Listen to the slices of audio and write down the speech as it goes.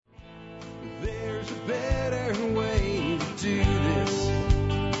better way to do this.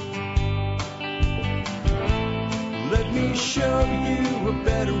 Let me show you a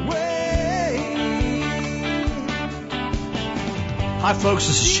better way. Hi, folks.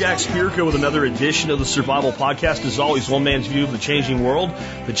 This is Shaq Spirko with another edition of the Survival Podcast. As always, one man's view of the changing world,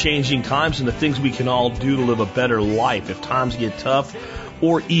 the changing times, and the things we can all do to live a better life if times get tough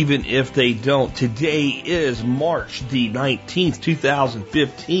or even if they don't. Today is March the 19th,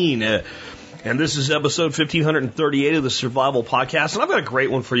 2015, and this is episode 1538 of the Survival Podcast, and I've got a great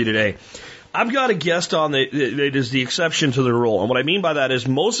one for you today. I've got a guest on that is the exception to the rule, and what I mean by that is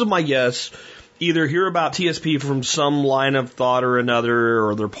most of my guests either hear about TSP from some line of thought or another,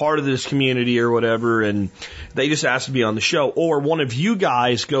 or they're part of this community or whatever, and they just ask to be on the show. Or one of you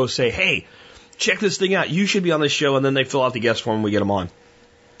guys go say, hey, check this thing out, you should be on this show, and then they fill out the guest form and we get them on.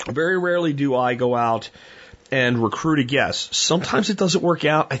 Very rarely do I go out and recruit a guest. Sometimes it doesn't work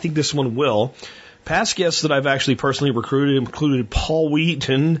out. I think this one will. Past guests that I've actually personally recruited included Paul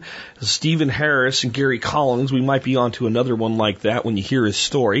Wheaton, Stephen Harris, and Gary Collins. We might be on to another one like that when you hear his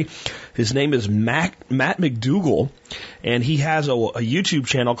story. His name is Matt McDougall, and he has a YouTube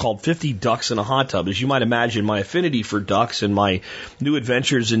channel called 50 Ducks in a Hot Tub. As you might imagine, my affinity for ducks and my new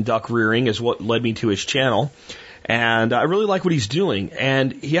adventures in duck rearing is what led me to his channel. And I really like what he's doing.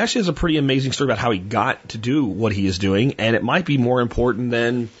 And he actually has a pretty amazing story about how he got to do what he is doing, and it might be more important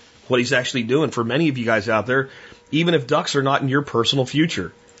than what he's actually doing for many of you guys out there, even if ducks are not in your personal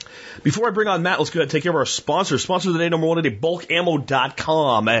future. Before I bring on Matt, let's go ahead and take care of our sponsor. Sponsor of the day, number one today,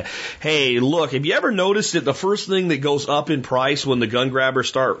 bulkammo.com. Hey, look, have you ever noticed that the first thing that goes up in price when the gun grabbers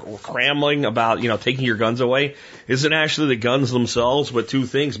start cramming about, taking your guns away isn't actually the guns themselves, but two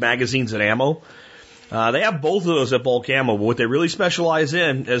things, magazines and ammo? They have both of those at Bulk Ammo, but what they really specialize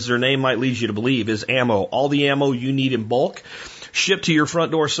in, as their name might lead you to believe, is ammo. All the ammo you need in bulk, shipped to your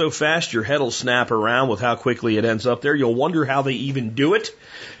front door so fast your head will snap around with how quickly it ends up there. You'll wonder how they even do it.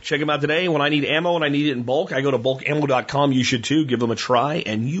 Check them out today. When I need ammo and I need it in bulk, I go to bulkammo.com. You should too. Give them a try,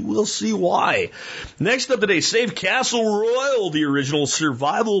 and you will see why. Next up today, Save Castle Royal, the original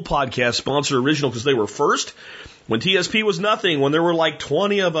survival podcast sponsor, original because they were first. When TSP was nothing, when there were like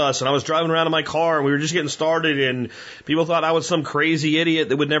 20 of us and I was driving around in my car and we were just getting started and people thought I was some crazy idiot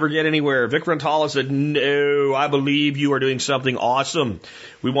that would never get anywhere, Vic Rentala said, no, I believe you are doing something awesome.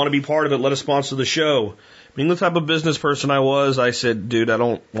 We want to be part of it. Let us sponsor the show. Being the type of business person I was, I said, dude, I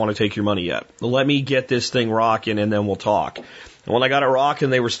don't want to take your money yet. Let me get this thing rocking and then we'll talk. And when I got it rocking,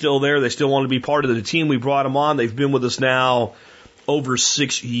 they were still there. They still wanted to be part of the team. We brought them on. They've been with us now over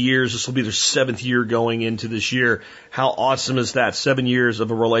 6 years. This will be their 7th year going into this year. How awesome is that? 7 years of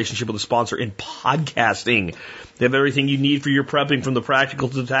a relationship with a sponsor in podcasting. They have everything you need for your prepping, from the practical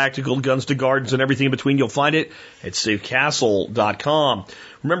to the tactical, guns to gardens, and everything in between. You'll find it at SafeCastle.com.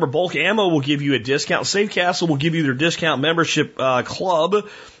 Remember, Bulk Ammo will give you a discount. Save Castle will give you their discount membership club,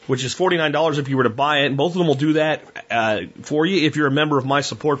 which is $49 if you were to buy it. And both of them will do that for you if you're a member of my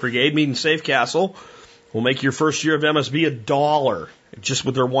support brigade, meaning Save Castle will make your first year of MSB $1, just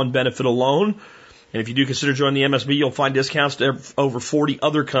with their one benefit alone. And if you do consider joining the MSB, you'll find discounts to over 40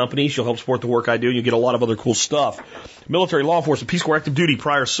 other companies. You'll help support the work I do, and you'll get a lot of other cool stuff. Military, law enforcement, Peace Corps, active duty,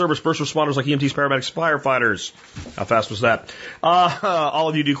 prior service, first responders like EMTs, paramedics, firefighters. How fast was that? All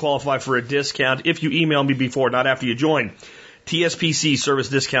of you do qualify for a discount if you email me before, not after you join. TSPC service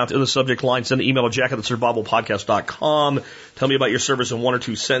discount in the subject line. Send an email to jack@thesurvivalpodcast.com. Tell me about your service in 1 or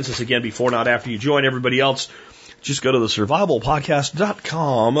 2 sentences. Again, before, not after you join. Everybody else, just go to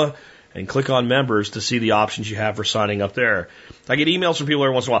thesurvivalpodcast.com and click on members to see the options you have for signing up there. I get emails from people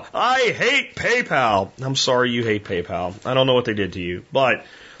every once in a while. I hate PayPal. I'm sorry you hate PayPal. I don't know what they did to you, but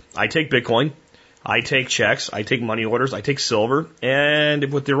I take Bitcoin. I take checks. I take money orders. I take silver.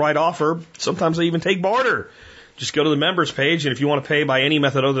 And with the right offer, sometimes I even take barter. Just go to the members page, and if you want to pay by any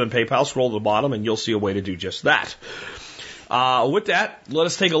method other than PayPal, scroll to the bottom, and you'll see a way to do just that. With that, let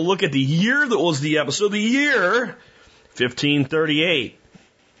us take a look at the year that was the episode. The year 1538.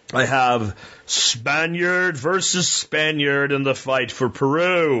 I have Spaniard versus Spaniard in the fight for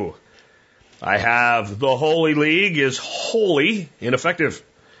Peru. I have the Holy League is wholly ineffective.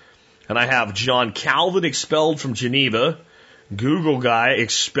 And I have John Calvin expelled from Geneva, Google guy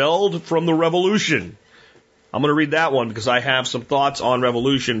expelled from the revolution. I'm going to read that one because I have some thoughts on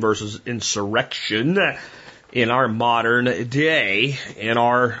revolution versus insurrection in our modern day and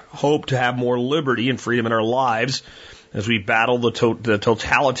our hope to have more liberty and freedom in our lives as we battle the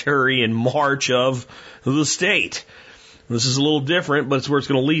totalitarian march of the state. This is a little different, but it's where it's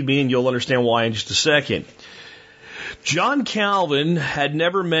going to lead me, and you'll understand why in just a second. John Calvin had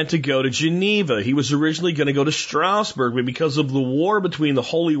never meant to go to Geneva. He was originally going to go to Strasbourg, but because of the war between the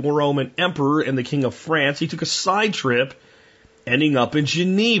Holy Roman Emperor and the King of France, he took a side trip, ending up in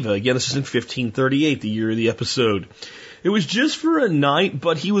Geneva. Again, this is in 1538, the year of the episode. It was just for a night,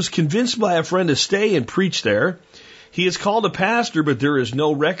 but he was convinced by a friend to stay and preach there. He is called a pastor, but there is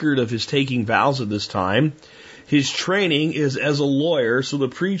no record of his taking vows at this time. His training is as a lawyer, so the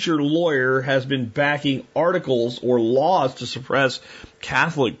preacher-lawyer has been backing articles or laws to suppress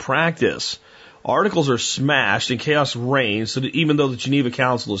Catholic practice. Articles are smashed and chaos reigns, so that even though the Geneva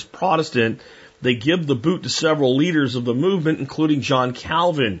Council is Protestant, they give the boot to several leaders of the movement, including John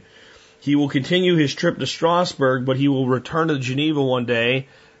Calvin. He will continue his trip to Strasbourg, but he will return to Geneva one day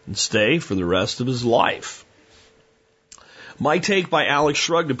and stay for the rest of his life. My take by Alex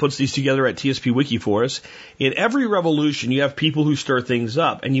Shrugged, who puts these together at TSP Wiki for us. In every revolution, you have people who stir things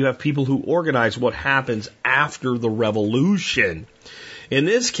up, and you have people who organize what happens after the revolution. In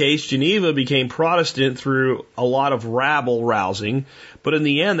this case, Geneva became Protestant through a lot of rabble-rousing, but in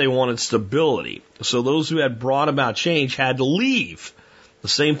the end, they wanted stability. So those who had brought about change had to leave. The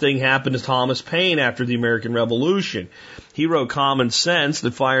same thing happened to Thomas Paine after the American Revolution. He wrote Common Sense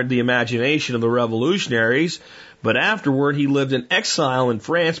that fired the imagination of the revolutionaries, but afterward he lived in exile in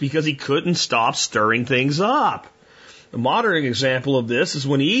France because he couldn't stop stirring things up. A modern example of this is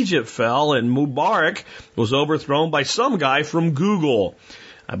when Egypt fell and Mubarak was overthrown by some guy from Google.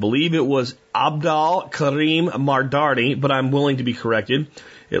 I believe it was Abdel Karim Mardardi, but I'm willing to be corrected.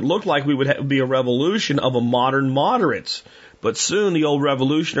 It looked like we would be a revolution of a modern moderates. But soon the old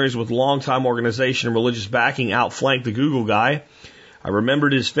revolutionaries with long-time organization and religious backing outflanked the Google guy. I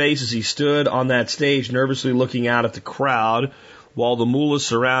remembered his face as he stood on that stage nervously looking out at the crowd while the mullahs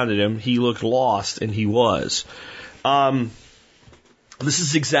surrounded him. He looked lost, and he was. This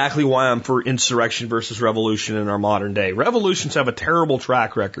is exactly why I'm for insurrection versus revolution in our modern day. Revolutions have a terrible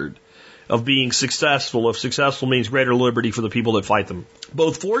track record of being successful, if successful means greater liberty for the people that fight them.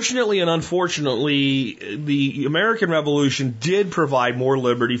 Both fortunately and unfortunately, the American Revolution did provide more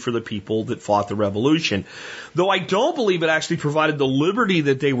liberty for the people that fought the revolution. Though I don't believe it actually provided the liberty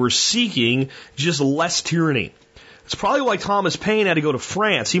that they were seeking, just less tyranny. It's probably why Thomas Paine had to go to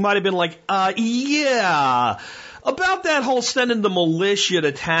France. He might have been like, yeah, about that whole sending the militia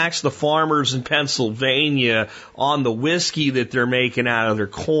to tax the farmers in Pennsylvania on the whiskey that they're making out of their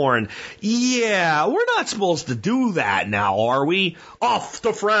corn. Yeah, we're not supposed to do that now, are we? Off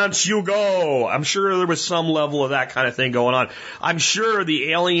to France you go. I'm sure there was some level of that kind of thing going on. I'm sure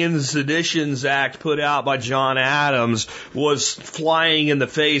the Alien Seditions Act put out by John Adams was flying in the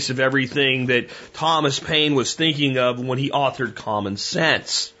face of everything that Thomas Paine was thinking of when he authored Common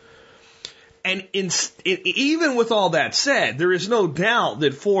Sense. And even with all that said, there is no doubt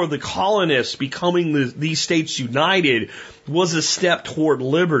that for the colonists, becoming these states united was a step toward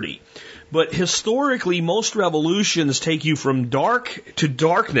liberty. But historically, most revolutions take you from dark to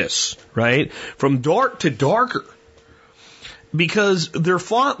darkness, right? From dark to darker. Because they're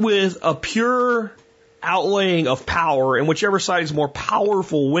fought with a pure outlaying of power, and whichever side is more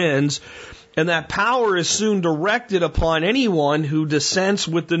powerful wins. And that power is soon directed upon anyone who dissents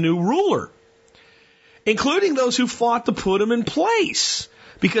with the new ruler, including those who fought to put them in place.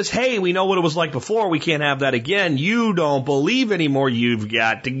 Because, hey, we know what it was like before. We can't have that again. You don't believe anymore. You've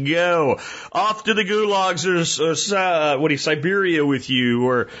got to go. Off to the gulags or Siberia with you,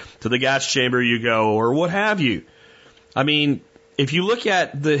 or to the gas chamber you go, or what have you. I mean, if you look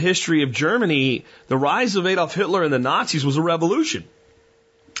at the history of Germany, the rise of Adolf Hitler and the Nazis was a revolution.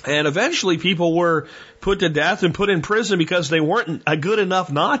 And eventually people were put to death and put in prison because they weren't a good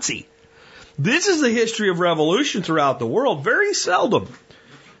enough Nazi. This is the history of revolution throughout the world. Very seldom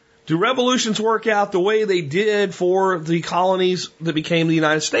do revolutions work out the way they did for the colonies that became the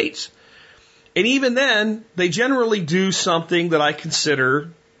United States. And even then, they generally do something that I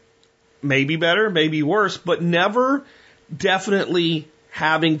consider maybe better, maybe worse, but never definitely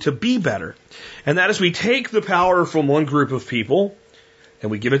having to be better. And that is, we take the power from one group of people and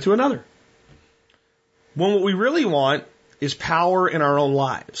we give it to another. When what we really want is power in our own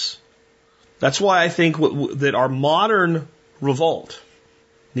lives. That's why I think that our modern revolt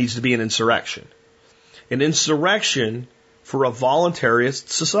needs to be an insurrection. An insurrection for a voluntarist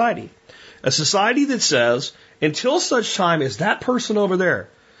society. A society that says, until such time as that person over there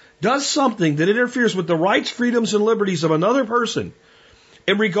does something that interferes with the rights, freedoms, and liberties of another person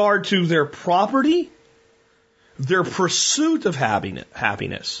in regard to their property, their pursuit of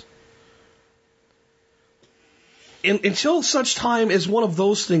happiness, until such time as one of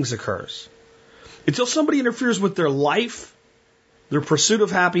those things occurs, until somebody interferes with their life, their pursuit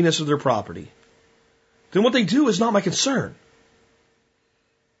of happiness, or their property, then what they do is not my concern.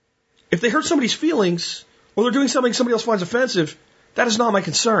 If they hurt somebody's feelings, or they're doing something somebody else finds offensive, that is not my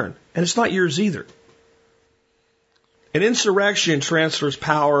concern, and it's not yours either. An insurrection transfers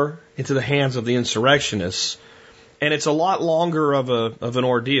power into the hands of the insurrectionists, and it's a lot longer of an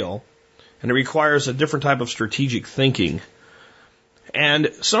ordeal, and it requires a different type of strategic thinking. And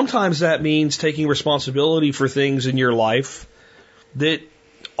sometimes that means taking responsibility for things in your life that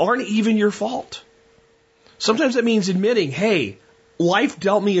aren't even your fault. Sometimes that means admitting, hey, life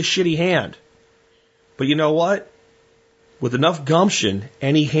dealt me a shitty hand. But you know what? With enough gumption,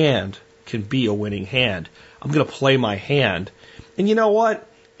 any hand can be a winning hand. I'm going to play my hand. And you know what?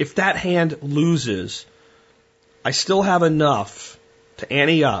 If that hand loses, I still have enough to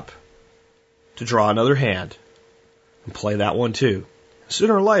ante up to draw another hand and play that one too.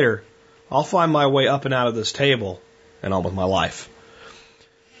 Sooner or later, I'll find my way up and out of this table and on with my life.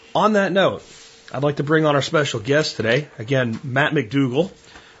 On that note, I'd like to bring on our special guest today. Again, Matt McDougall,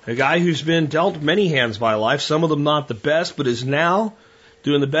 a guy who's been dealt many hands by life, some of them not the best, but is now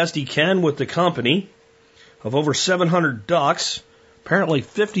doing the best he can with the company of over 700 ducks, apparently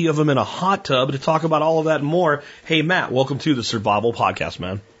 50 of them in a hot tub, to talk about all of that and more. Hey, Matt, welcome to the Survival Podcast,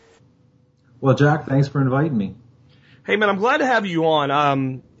 man. Well, Jack, thanks for inviting me. Hey, man, I'm glad to have you on.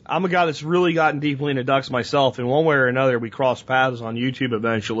 I'm a guy that's really gotten deeply into ducks myself, and one way or another, we crossed paths on YouTube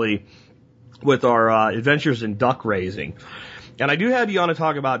eventually with our adventures in duck raising. And I do have you on to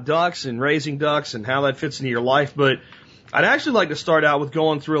talk about ducks and raising ducks and how that fits into your life, but I'd actually like to start out with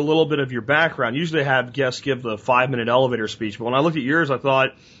going through a little bit of your background. Usually I have guests give the 5-minute elevator speech, but when I looked at yours, I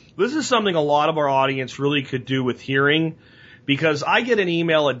thought, this is something a lot of our audience really could do with hearing, because I get an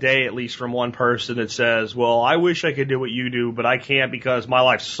email a day at least from one person that says, well, I wish I could do what you do, but I can't because my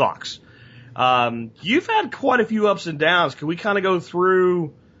life sucks. You've had quite a few ups and downs. Can we kind of go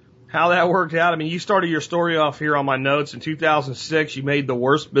through how that worked out? I mean, you started your story off here on my notes. In 2006, you made the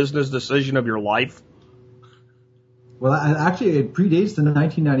worst business decision of your life. Well, actually, it predates the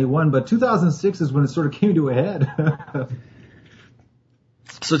 1991, but 2006 is when it sort of came to a head.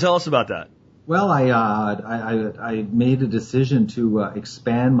 So tell us about that. Well, I made a decision to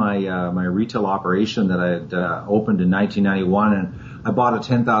expand my retail operation that I had opened in 1991, and I bought a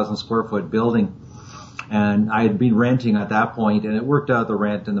 10,000 square foot building. And I had been renting at that point, and it worked out, the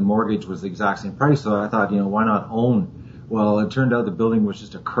rent and the mortgage was the exact same price. So I thought, why not own? Well, it turned out the building was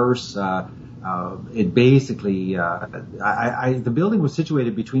just a curse. It basically, the building was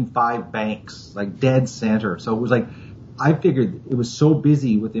situated between 5 banks, like dead center. So it was like, I figured it was so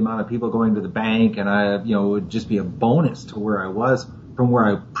busy with the amount of people going to the bank, and it would just be a bonus to where I was from where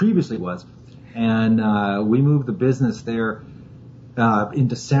I previously was. And we moved the business there in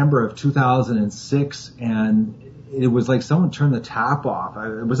December of 2006, and it was like someone turned the tap off.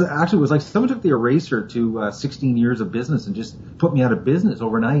 It was like someone took the eraser to 16 years of business and just put me out of business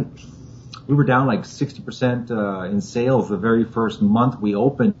overnight. We were down like 60% in sales the very first month we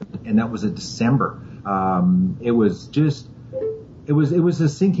opened, and that was in December. It was a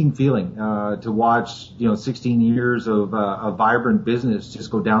sinking feeling to watch 16 years of a vibrant business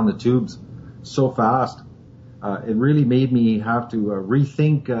just go down the tubes so fast. It really made me have to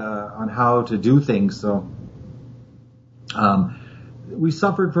rethink on how to do things. So we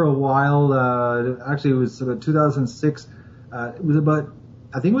suffered for a while. Actually, it was about 2006. It was about,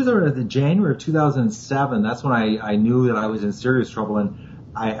 I think it was around the January of 2007. That's when I knew that I was in serious trouble, and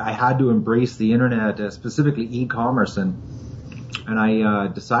I had to embrace the internet, specifically e-commerce, and I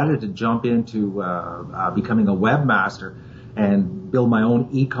decided to jump into becoming a webmaster and build my own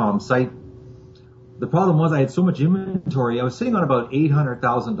e-com site. The problem was I had so much inventory. I was sitting on about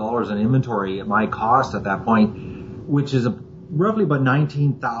 $800,000 in inventory at my cost at that point, which is roughly about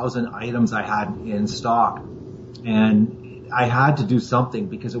 19,000 items I had in stock. And I had to do something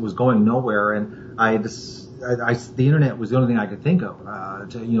because it was going nowhere. And the internet was the only thing I could think of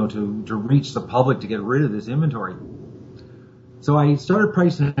to reach the public to get rid of this inventory. So I started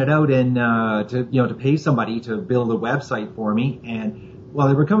pricing it out and to pay somebody to build a website for me. And well,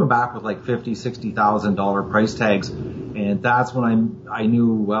 they were coming back with like $50,000, $60,000 price tags, and that's when I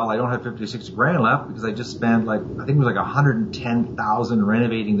knew, well, I don't have 50 or 60 grand left because I just spent I think it was like $110,000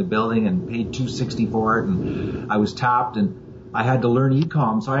 renovating the building and paid $260 for it, and I was tapped, and I had to learn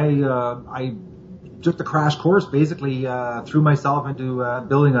e-com. So I took the crash course, basically threw myself into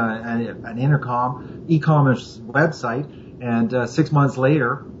building an e-commerce website, and 6 months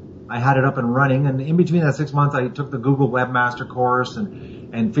later, I had it up and running, and in between that 6 months, I took the Google Webmaster course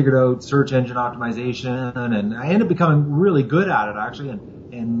and figured out search engine optimization, and I ended up becoming really good at it, actually,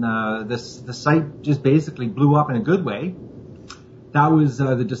 and the site just basically blew up in a good way. that was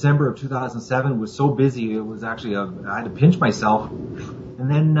the December of 2007. It was so busy. It was actually, I had to pinch myself. And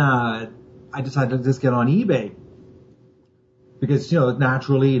then I decided to just get on eBay. Because,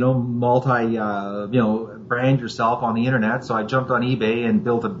 naturally, brand yourself on the internet. So I jumped on eBay and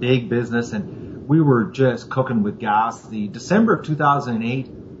built a big business, and we were just cooking with gas. The December of 2008,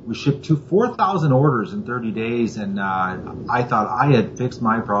 we shipped 4,000 orders in 30 days, and I thought I had fixed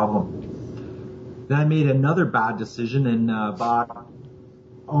my problem. Then I made another bad decision and bought,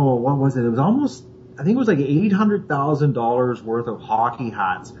 what was it? It was almost, I think it was like $800,000 worth of hockey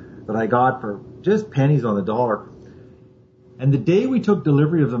hats that I got for just pennies on the dollar. And the day we took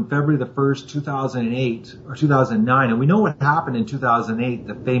delivery of them, February the 1st, 2008, or 2009, and we know what happened in 2008,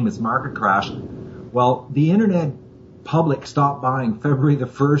 the famous market crash. Well, the internet public stopped buying February the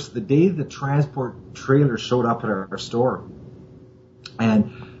 1st, the day the transport trailer showed up at our store.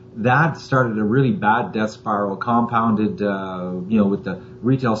 And that started a really bad death spiral, compounded, with the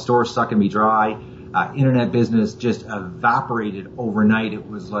retail store sucking me dry. Internet business just evaporated overnight. It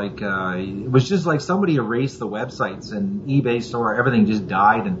was just like somebody erased the websites, and eBay store, everything just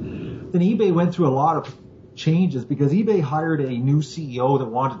died. And then eBay went through a lot of changes because eBay hired a new CEO that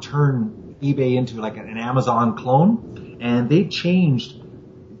wanted to turn eBay into like an Amazon clone, and they changed.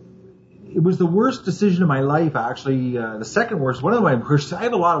 It was the worst decision of my life, actually. The second worst, one of my worst. I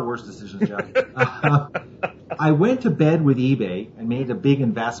have a lot of worst decisions, Jeff. I went to bed with eBay and made a big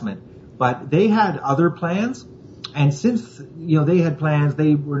investment. But they had other plans, and since, they had plans,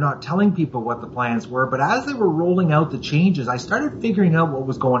 they were not telling people what the plans were. But as they were rolling out the changes, I started figuring out what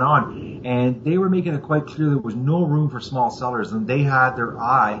was going on, and they were making it quite clear there was no room for small sellers, and they had their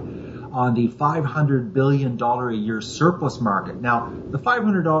eye on the $500 billion a year surplus market. Now, the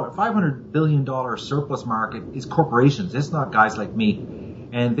 $500 billion surplus market is corporations. It's not guys like me.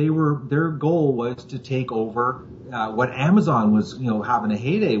 And their goal was to take over what Amazon was, having a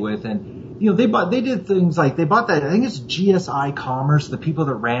heyday with. And, they did things like, they bought that, I think it's GSI Commerce, the people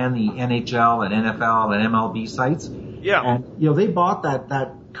that ran the NHL and NFL and MLB sites. Yeah. And, they bought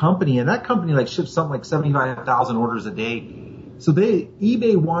that company, and that company ships something like 75,000 orders a day. So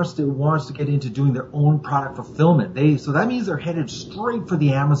eBay wants to get into doing their own product fulfillment. So that means they're headed straight for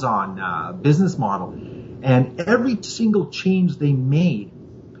the Amazon business model. And every single change they made,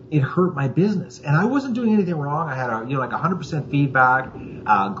 it hurt my business. And I wasn't doing anything wrong. I had 100% feedback,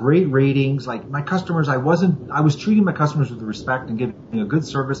 great ratings. Like my customers, I was treating my customers with respect and giving a good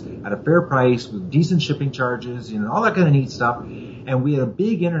service at a fair price with decent shipping charges, all that kind of neat stuff. And we had a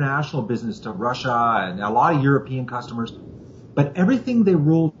big international business to Russia and a lot of European customers. But everything they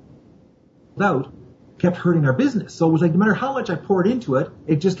rolled out kept hurting our business. So it was like no matter how much I poured into it,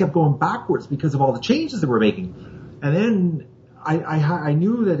 it just kept going backwards because of all the changes that we're making. And then I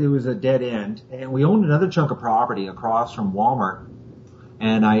knew that it was a dead end, and we owned another chunk of property across from Walmart.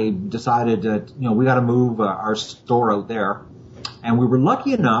 And I decided that, we got to move our store out there. And we were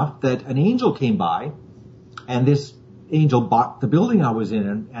lucky enough that an angel came by, and this angel bought the building I was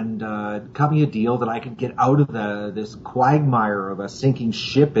in and cut me a deal that I could get out of this quagmire of a sinking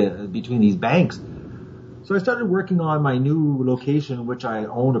ship between these banks. So I started working on my new location, which I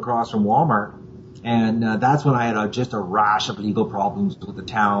owned across from Walmart. And that's when I had just a rash of legal problems with the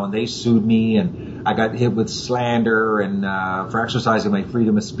town. They sued me, and I got hit with slander and for exercising my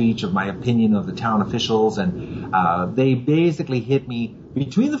freedom of speech of my opinion of the town officials. And they basically hit me.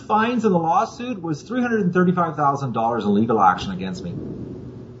 Between the fines and the lawsuit was $335,000 in legal action against me.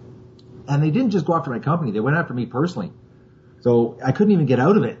 And they didn't just go after my company. They went after me personally. So I couldn't even get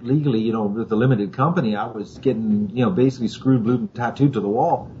out of it legally, with the limited company. I was getting, basically screwed, glued, and tattooed to the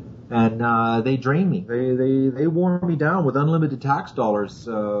wall. And they drained me. They wore me down with unlimited tax dollars.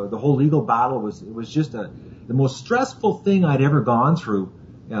 The whole legal battle was just the most stressful thing I'd ever gone through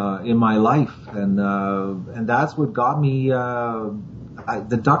in my life. And that's what got me.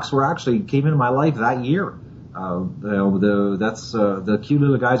 The ducks came into my life that year. The cute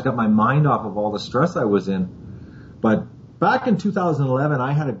little guys got my mind off of all the stress I was in. But back in 2011,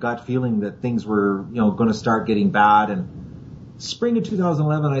 I had a gut feeling that things were, going to start getting bad. And spring of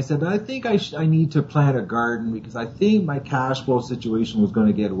 2011, I said, I think I need to plant a garden because I think my cash flow situation was going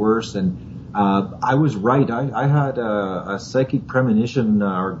to get worse. And I was right. I had a psychic premonition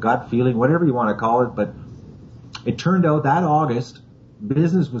or gut feeling, whatever you want to call it. But it turned out that August,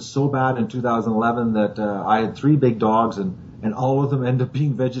 business was so bad in 2011 that I had 3 big dogs, and all of them ended up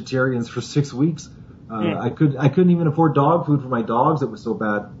being vegetarians for 6 weeks. I couldn't even afford dog food for my dogs. It was so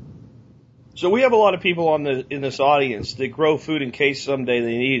bad. So we have a lot of people in this audience that grow food in case someday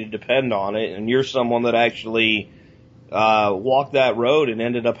they need to depend on it, and you're someone that actually walked that road and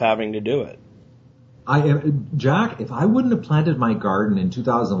ended up having to do it. Jack, if I wouldn't have planted my garden in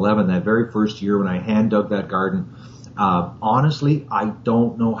 2011, that very first year when I hand dug that garden, honestly, I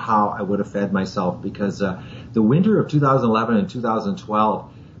don't know how I would have fed myself, because the winter of 2011 and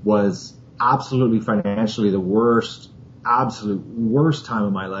 2012 was absolutely financially the absolute worst time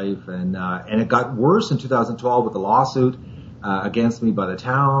of my life, and it got worse in 2012 with the lawsuit against me by the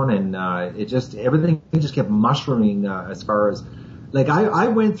town, and everything just kept mushrooming as far as, like, I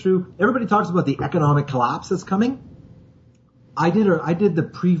went through. Everybody talks about the economic collapse that's coming. I did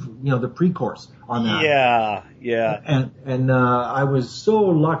the pre-course on that. Yeah. And I was so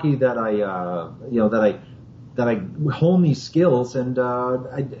lucky that I honed these skills, and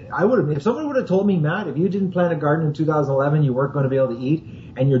I would have, if someone would have told me, Matt, if you didn't plant a garden in 2011, you weren't going to be able to eat,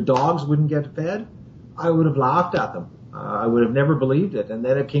 and your dogs wouldn't get fed, I would have laughed at them. I would have never believed it, and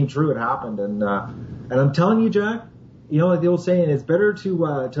then it came true. It happened, and I'm telling you, Jack, like the old saying, it's better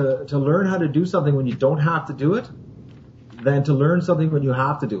to learn how to do something when you don't have to do it than to learn something when you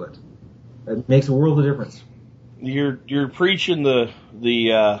have to do it. It makes a world of difference. You're preaching the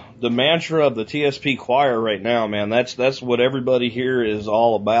mantra of the TSP choir right now, man. That's what everybody here is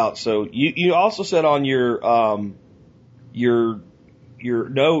all about. So you also said on your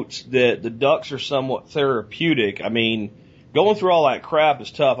notes that the ducks are somewhat therapeutic. I mean, going through all that crap is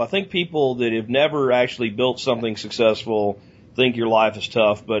tough. I think people that have never actually built something successful think your life is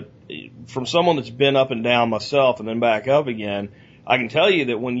tough, but from someone that's been up and down myself and then back up again, I can tell you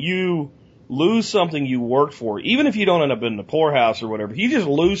that when you lose something you worked for, even if you don't end up in the poorhouse or whatever, if you just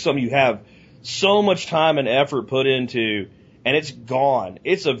lose something you have so much time and effort put into, and it's gone,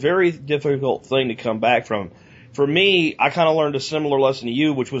 it's a very difficult thing to come back from. For me, I kind of learned a similar lesson to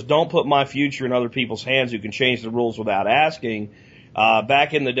you, which was don't put my future in other people's hands who can change the rules without asking.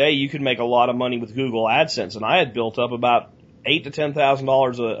 Back in the day, you could make a lot of money with Google AdSense, and I had built up about $8,000 to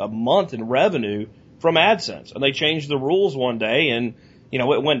 $10,000 a month in revenue from AdSense, and they changed the rules one day, and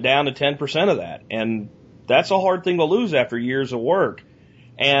it went down to 10% of that, and that's a hard thing to lose after years of work,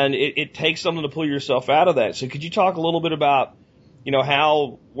 and it takes something to pull yourself out of that. So could you talk a little bit about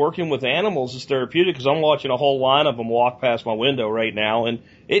how working with animals is therapeutic? Because I'm watching a whole line of them walk past my window right now, and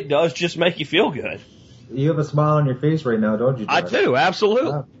it does just make you feel good. You have a smile on your face right now, don't you, George? I do, absolutely.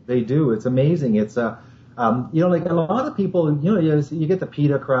 Yeah, they do. It's amazing. It's like a lot of people, you get the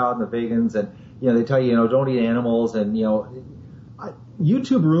PETA crowd and the vegans, and they tell you, don't eat animals, and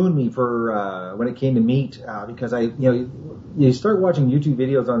YouTube ruined me for when it came to meat, because you start watching YouTube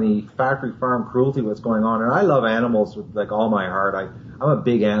videos on the factory farm cruelty, what's going on, and I love animals with like all my heart. I'm a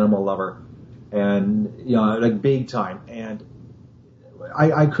big animal lover, and like big time. And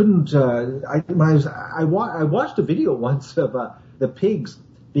I couldn't. I watched a video once of the pigs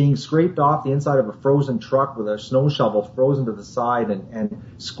being scraped off the inside of a frozen truck with a snow shovel frozen to the side and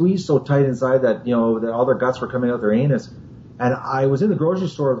squeezed so tight inside that that all their guts were coming out their anus. And I was in the grocery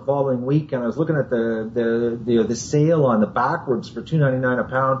store the following week, and I was looking at the sale on the backwoods for $2.99 a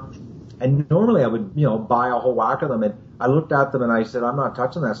pound. And normally I would buy a whole whack of them. And I looked at them and I said, I'm not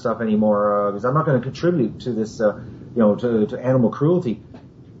touching that stuff anymore, because I'm not going to contribute to this to animal cruelty.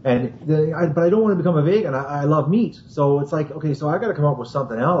 But I don't want to become a vegan. I love meat, so it's like, okay, so I got to come up with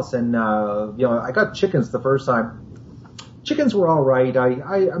something else. And I got chickens the first time. Chickens were all right.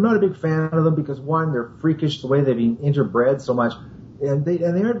 I'm not a big fan of them because, one, they're freakish the way they've been interbred so much, and they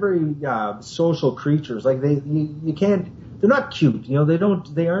aren't very social creatures. Like you can't. They're not cute.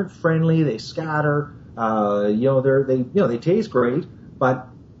 They aren't friendly. They scatter. They taste great, but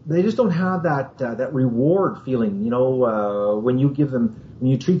they just don't have that reward feeling. When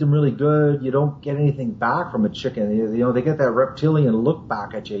you treat them really good, you don't get anything back from a chicken. They get that reptilian look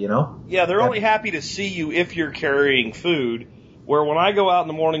back at you. Yeah, they're only happy to see you if you're carrying food. Where when I go out in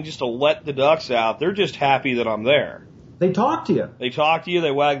the morning just to let the ducks out, they're just happy that I'm there. They talk to you.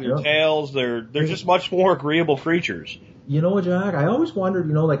 They wag their tails. They're just much more agreeable creatures. You know what, Jack? I always wondered.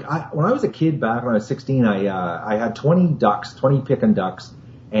 When I was a kid back when I was 16, I had 20 Pekin ducks,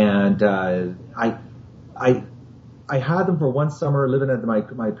 and I had them for one summer living at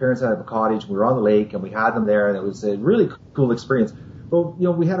my parents had a cottage. We were on the lake and we had them there, and it was a really cool experience. But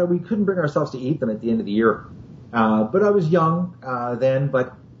we couldn't bring ourselves to eat them at the end of the year. But I was young then.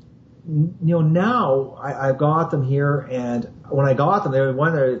 But now I've got them here, and when I got them,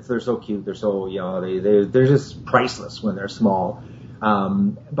 they're so cute. They're so they're just priceless when they're small.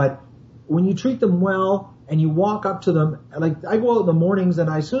 But when you treat them well and you walk up to them, like I go out in the mornings, and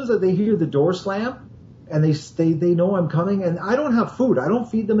as soon as they hear the door slam, and they know I'm coming, and I don't have food. I don't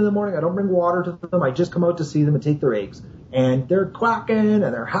feed them in the morning. I don't bring water to them. I just come out to see them and take their eggs. and they're quacking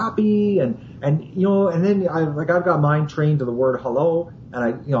and they're happy and you know, and then I've got mine trained to the word hello,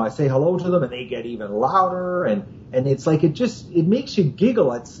 and I say hello to them and they get even louder, and it's like it makes you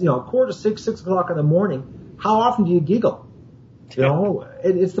giggle. It's 5:45, 6 o'clock in the morning. How often do you giggle? You know,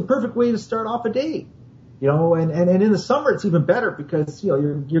 it's the perfect way to start off a day. You know, and in the summer it's even better because,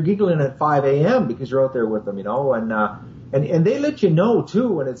 you're giggling at 5 a.m. because you're out there with them, and they let you know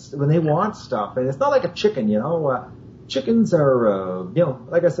too when they want stuff. And it's not like a chicken, chickens are,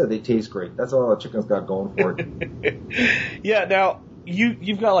 like I said, they taste great. That's all a chicken's got going for it. Yeah. Now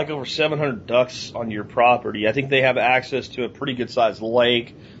you've got like over 700 ducks on your property. I think they have access to a pretty good sized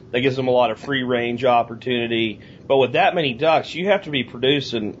lake. That gives them a lot of free range opportunity. But with that many ducks, you have to be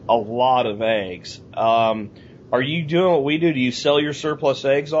producing a lot of eggs. Are you doing what we do? Do you sell your surplus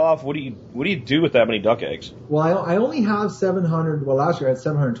eggs off? What do you do with that many duck eggs? Well, I only have 700. Well, last year I had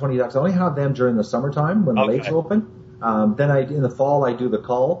 720 ducks. I only have them during the summertime when the lakes are open. Then in the fall I do the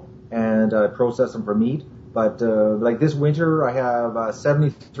cull and process them for meat. But like this winter I have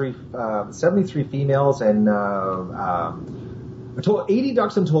 73 females and 80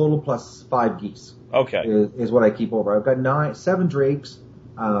 ducks in total plus 5 geese. Okay. Is what I keep over. I've got 7 drakes.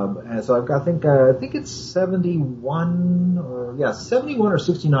 And so I've got, I think it's 71 or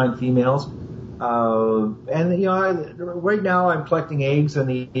 69 females. Right now I'm collecting eggs and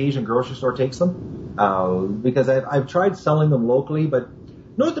the Asian grocery store takes them. Because I've tried selling them locally, but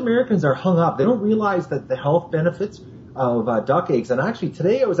North Americans are hung up. They don't realize that the health benefits of duck eggs. And actually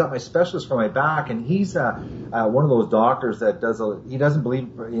today I was at my specialist for my back, and he's one of those doctors that he doesn't believe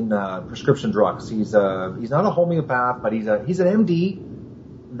in prescription drugs. He's not a homeopath, but he's an MD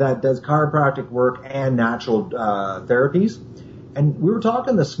that does chiropractic work and natural therapies. And we were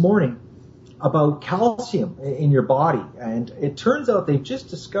talking this morning about calcium in your body, and it turns out they've just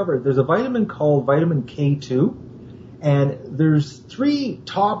discovered there's a vitamin called vitamin K2, and there's 3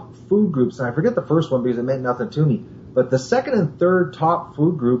 top food groups, and I forget the first one because it meant nothing to me. But the second and third top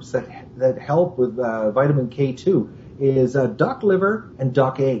food groups that help with vitamin K2 is duck liver and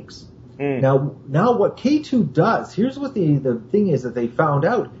duck eggs. Now what K2 does, here's what the thing is that they found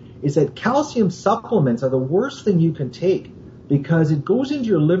out, is that calcium supplements are the worst thing you can take because it goes into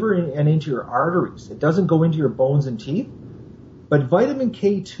your liver and into your arteries. It doesn't go into your bones and teeth. But vitamin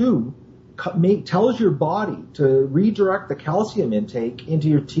K2 tells your body to redirect the calcium intake into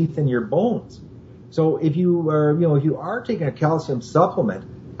your teeth and your bones. So if you are taking a calcium supplement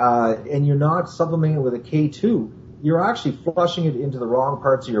and you're not supplementing it with a K2, you're actually flushing it into the wrong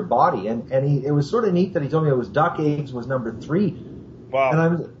parts of your body. And it was sort of neat that he told me it was duck eggs was number 3. Wow. And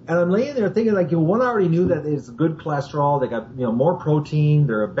I'm laying there thinking one, I already knew that it's good cholesterol. They got more protein.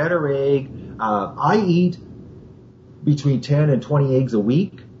 They're a better egg. I eat between 10 and 20 eggs a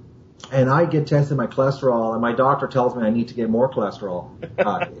week. And I get tested my cholesterol, and my doctor tells me I need to get more cholesterol.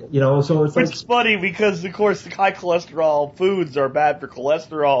 So it's like... It's funny because, of course, the high cholesterol foods are bad for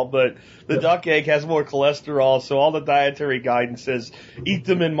cholesterol, but the duck egg has more cholesterol, so all the dietary guidance says eat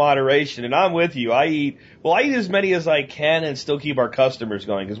them in moderation. And I'm with you. I eat as many as I can and still keep our customers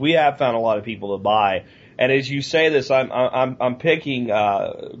going, because we have found a lot of people to buy. And as you say this, I'm picking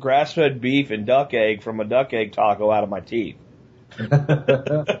grass-fed beef and duck egg from a duck egg taco out of my teeth.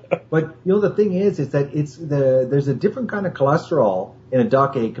 But the thing is that there's a different kind of cholesterol in a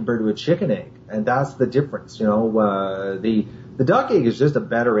duck egg compared to a chicken egg, and that's the difference. The duck egg is just a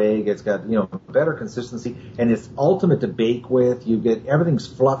better egg. It's got better consistency, and it's ultimate to bake with. You get everything's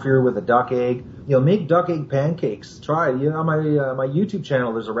fluffier with a duck egg. Make duck egg pancakes. Try it. On my YouTube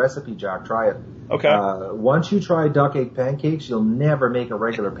channel, there's a recipe, Jack. Try it. Okay. Once you try duck egg pancakes, you'll never make a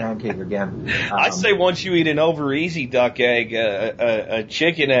regular pancake again. I say once you eat an over easy duck egg, a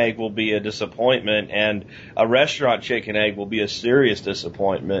chicken egg will be a disappointment, and a restaurant chicken egg will be a serious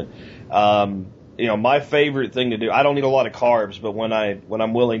disappointment. My favorite thing to do, I don't eat a lot of carbs, but when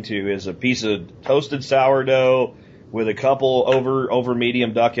I'm willing to, is a piece of toasted sourdough with a couple over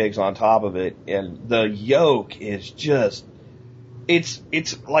medium duck eggs on top of it, and the yolk is just, it's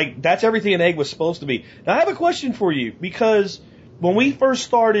like, that's everything an egg was supposed to be. Now I have a question for you, because when we first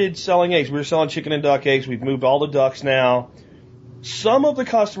started selling eggs, we were selling chicken and duck eggs. We've moved all the ducks now. Some of the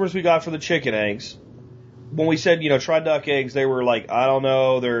customers we got for the chicken eggs, when we said, try duck eggs, they were like, I don't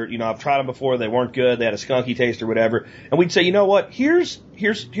know, I've tried them before, they weren't good, they had a skunky taste or whatever. And we'd say, you know what, here's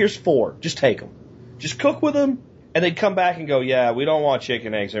 4, just take them. Just cook with them, and they'd come back and go, yeah, we don't want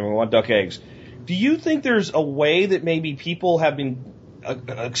chicken eggs, and we want duck eggs. Do you think there's a way that maybe people have been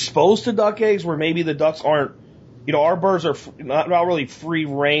exposed to duck eggs where maybe the ducks aren't, our birds are not really free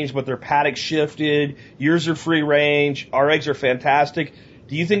range, but their paddock shifted, yours are free range, our eggs are fantastic.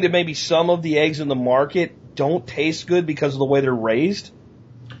 Do you think that maybe some of the eggs in the market don't taste good because of the way they're raised?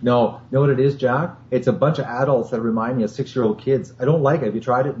 No. You know what it is, Jack? It's a bunch of adults that remind me of 6-year-old kids. I don't like it. Have you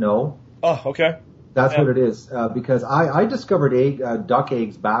tried it? No. Oh, okay. That's what it is. Because I discovered duck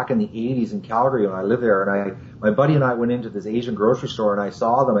eggs back in the 80s in Calgary when I lived there. And my buddy and I went into this Asian grocery store and I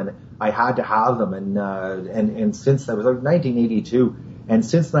saw them and I had to have them. And since that was like 1982. And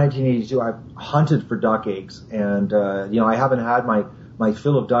since 1982, I've hunted for duck eggs. And, I haven't had my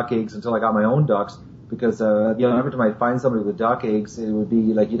fill of duck eggs until I got my own ducks. Because, every time I find somebody with duck eggs, it would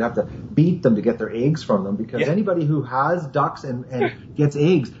be like you'd have to beat them to get their eggs from them. Because anybody who has ducks and gets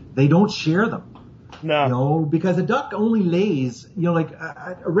eggs, they don't share them. No. Because a duck only lays, like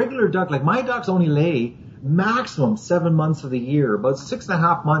a regular duck, like my ducks only lay maximum 7 months of the year, about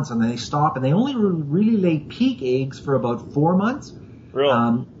 6.5 months, and then they stop, and they only really lay peak eggs for about 4 months.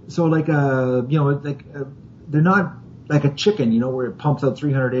 Really? So they're not like a chicken, where it pumps out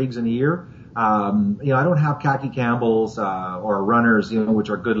 300 eggs in a year. I don't have khaki Campbells, or runners, which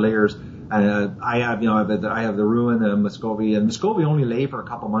are good layers. I have the Rouen, the Muscovy, and Muscovy only lay for a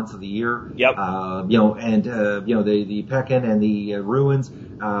couple months of the year. Yep. The Pekin and the Rouens,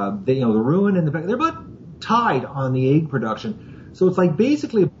 the Rouen and the Pekin, they're about tied on the egg production. So it's like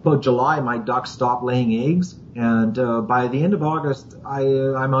basically about July, my ducks stop laying eggs, and by the end of August,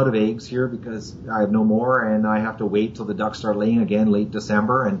 I'm out of eggs here because I have no more, and I have to wait till the ducks start laying again late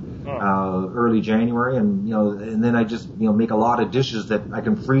December and early January, and then I just make a lot of dishes that I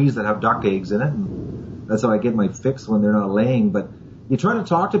can freeze that have duck eggs in it, and that's how I get my fix when they're not laying. But you try to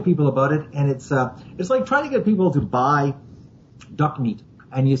talk to people about it, and it's like trying to get people to buy duck meat.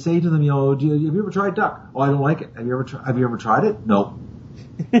 And you say to them, have you ever tried duck? Oh, I don't like it. Have you ever tried it? No.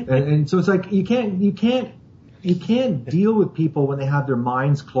 and so it's like you can't deal with people when they have their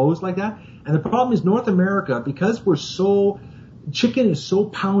minds closed like that. And the problem is North America, because chicken is so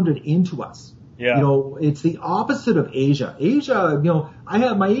pounded into us. Yeah. It's the opposite of Asia. Asia, I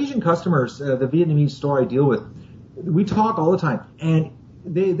have my Asian customers, the Vietnamese store I deal with. We talk all the time, and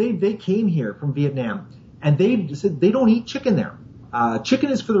they came here from Vietnam, and they said they don't eat chicken there.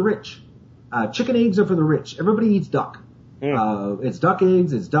 Chicken is for the rich. Chicken eggs are for the rich. Everybody eats duck. It's duck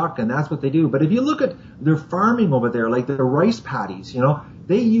eggs, it's duck, and that's what they do. But if you look at their farming over there, like their rice paddies,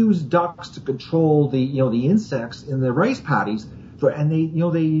 they use ducks to control the insects in the rice paddies. And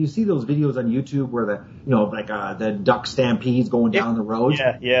you see those videos on YouTube where the duck stampedes going down the roads.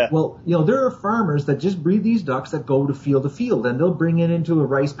 Yeah. Well, there are farmers that just breed these ducks that go to field to field, and they'll bring it into a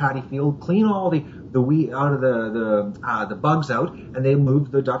rice paddy field, clean all the wheat out of the bugs out, and they move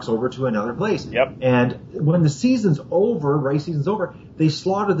the ducks over to another place. Yep. And when the season's over, rice season's over, they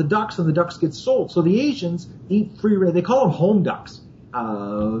slaughter the ducks, and the ducks get sold. So the Asians eat free range. They call them home ducks.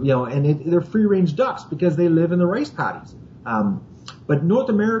 They're free range ducks because they live in the rice paddies. But North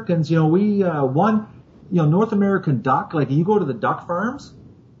Americans, North American duck, like you go to the duck farms,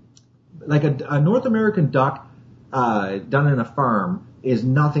 like a North American duck done in a farm is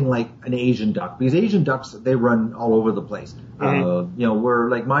nothing like an Asian duck, because Asian ducks, they run all over the place. Where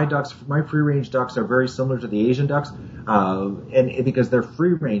like my free range ducks are very similar to the Asian ducks, and because they're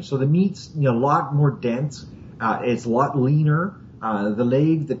free range. So the meat's, a lot more dense. It's a lot leaner. The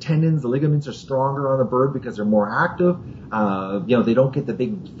legs, the tendons, the ligaments are stronger on the bird because they're more active. They don't get the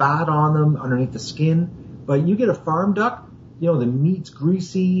big fat on them underneath the skin. But you get a farm duck, the meat's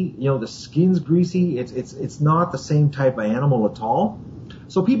greasy, the skin's greasy. It's not the same type of animal at all.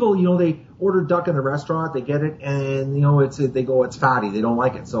 So people, they order duck in the restaurant, they get it, and they go, it's fatty, they don't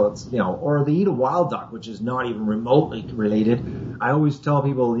like it. So it's, or they eat a wild duck, which is not even remotely related. I always tell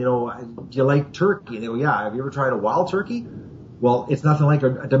people, do you like turkey? And they go, yeah. Have you ever tried a wild turkey? Well, it's nothing like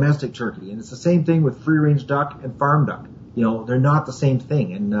a domestic turkey, and it's the same thing with free-range duck and farm duck. They're not the same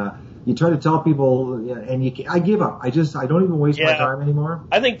thing, and you try to tell people, and I give up. I don't even waste my time anymore.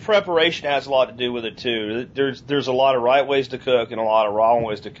 I think preparation has a lot to do with it too. There's a lot of right ways to cook and a lot of wrong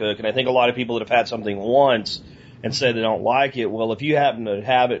ways to cook, and I think a lot of people that have had something once and say they don't like it, well, if you happen to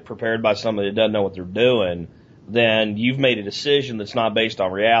have it prepared by somebody that doesn't know what they're doing, then you've made a decision that's not based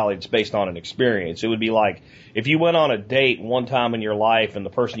on reality, it's based on an experience. It would be like if you went on a date one time in your life and the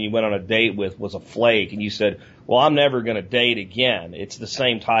person you went on a date with was a flake and you said, well, I'm never going to date again. It's the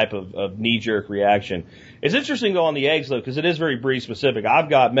same type of knee-jerk reaction. It's interesting, though, on the eggs, though, because it is very breed specific. I've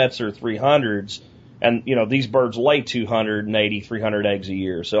got Metzer 300s, and, these birds lay 280, 300 eggs a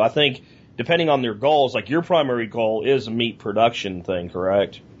year. So I think, depending on their goals, like your primary goal is a meat production thing,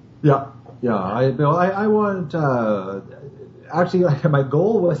 correct? Yeah. I want, actually, my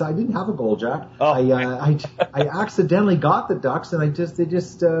goal was, I didn't have a goal, Jack. Oh. I accidentally got the ducks, and that's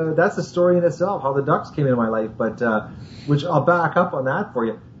the story in itself, how the ducks came into my life, but, which I'll back up on that for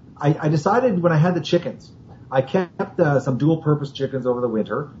you. I decided when I had the chickens, I kept some dual-purpose chickens over the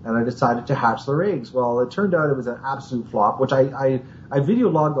winter, and I decided to hatch their eggs. Well, it turned out it was an absolute flop, which I video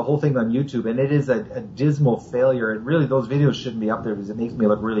logged the whole thing on YouTube, and it is a dismal failure. And really, those videos shouldn't be up there because it makes me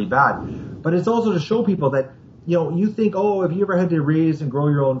look really bad. But it's also to show people that, you think, oh, if you ever had to raise and grow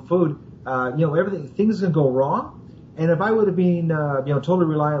your own food, things can go wrong. And if I would have been, totally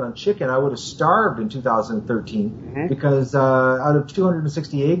reliant on chicken, I would have starved in 2013 because out of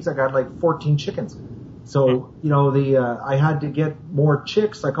 260 eggs, I got like 14 chickens. So, I had to get more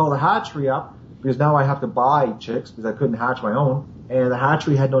chicks. I called the hatchery up because now I have to buy chicks because I couldn't hatch my own. And the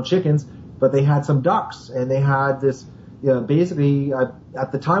hatchery had no chickens, but they had some ducks. And they had this, basically,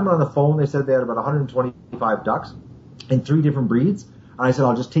 at the time on the phone, they said they had about 125 ducks in 3 different breeds. And I said,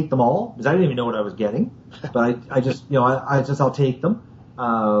 I'll just take them all because I didn't even know what I was getting. But I'll take them.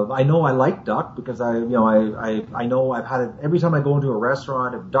 I know I like duck because I know I've had it every time I go into a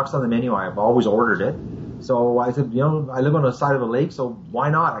restaurant. If duck's on the menu, I've always ordered it. So I said, I live on the side of a lake, so why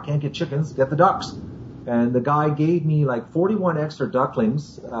not? I can't get chickens, get the ducks. And the guy gave me like 41 extra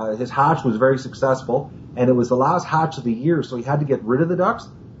ducklings. His hatch was very successful, and it was the last hatch of the year, so he had to get rid of the ducks.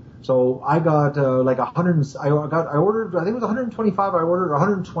 So I got like 100. I ordered. I think it was 125. I ordered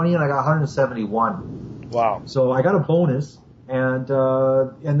 120, and I got 171. Wow. So I got a bonus, and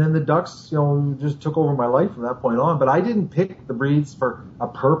then the ducks, just took over my life from that point on. But I didn't pick the breeds for a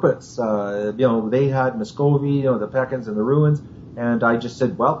purpose. They had Muscovy, the Pekins and the Ruins, and I just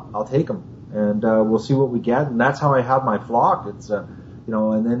said, well, I'll take them, and we'll see what we get. And that's how I have my flock. It's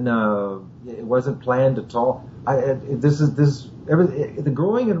and then it wasn't planned at all. The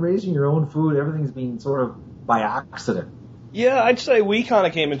growing and raising your own food, everything's been sort of by accident. Yeah, I'd say we kind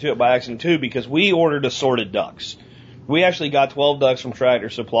of came into it by accident too because we ordered assorted ducks. We actually got 12 ducks from Tractor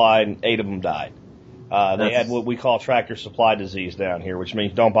Supply and 8 of them died. They had what we call Tractor Supply disease down here, which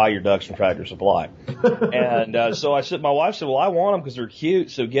means don't buy your ducks from Tractor Supply. And so my wife said, well, I want them because they're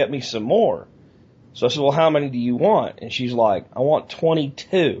cute, so get me some more. So I said, well, how many do you want? And she's like, I want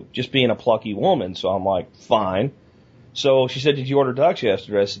 22, just being a plucky woman. So I'm like, fine. So she said, did you order ducks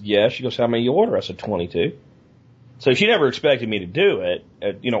yesterday? I said, yes. She goes, how many you order? I said, 22. So she never expected me to do it,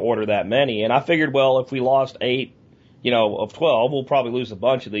 order that many. And I figured, well, if we lost 8, of 12, we'll probably lose a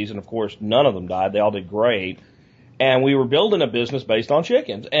bunch of these. And of course, none of them died. They all did great. And we were building a business based on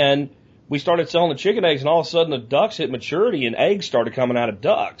chickens. And we started selling the chicken eggs, and all of a sudden the ducks hit maturity and eggs started coming out of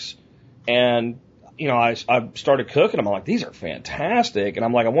ducks. And I started cooking them. I'm like, these are fantastic. And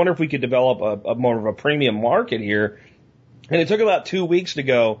I'm like, I wonder if we could develop a more of a premium market here. And it took about 2 weeks to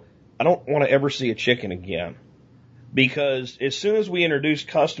go, I don't want to ever see a chicken again. Because as soon as we introduced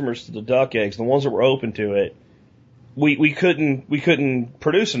customers to the duck eggs, the ones that were open to it, we couldn't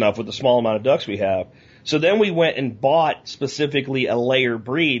produce enough with the small amount of ducks we have. So then we went and bought specifically a layer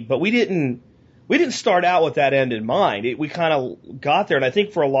breed, but we didn't start out with that end in mind. We kind of got there. And I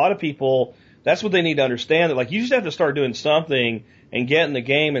think for a lot of people, that's what they need to understand, that like you just have to start doing something and get in the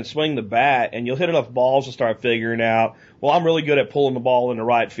game and swing the bat, and you'll hit enough balls to start figuring out, well, I'm really good at pulling the ball into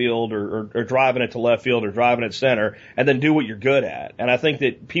right field or driving it to left field or driving it center, and then do what you're good at. And I think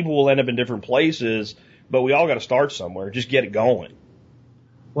that people will end up in different places, but we all got to start somewhere. Just get it going.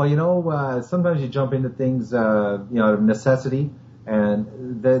 Well, sometimes you jump into things, out of necessity,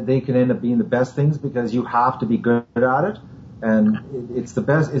 and they can end up being the best things because you have to be good at it. And it's the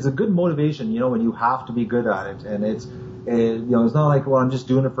best. It's a good motivation, when you have to be good at it. And it's not like, well, I'm just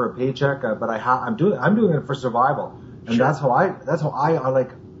doing it for a paycheck, but I'm doing it for survival. And sure. That's how I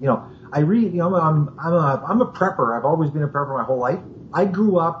like, I read, I'm a prepper. I've always been a prepper my whole life. I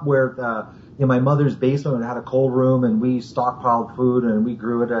grew up where, my mother's basement had a cold room, and we stockpiled food, and we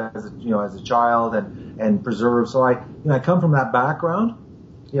grew it as a child and preserved. So I come from that background.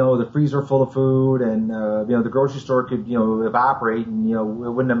 The freezer full of food, and the grocery store could evaporate, and it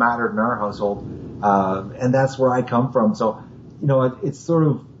wouldn't have mattered in our household. And that's where I come from. So it's sort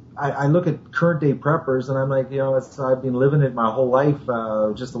of, I look at current day preppers, and I'm like, I've been living it my whole life,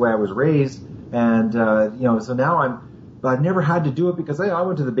 just the way I was raised, and so now but I've never had to do it because I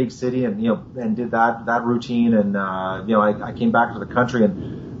went to the big city and and did that routine, and I came back to the country,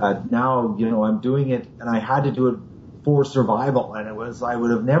 and now I'm doing it, and I had to do it for survival. And I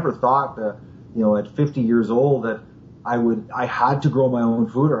would have never thought at 50 years old that I had to grow my own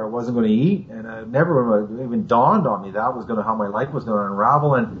food or I wasn't going to eat. And it never even dawned on me that was how my life was going to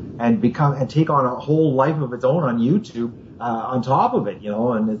unravel and take on a whole life of its own on YouTube, on top of it,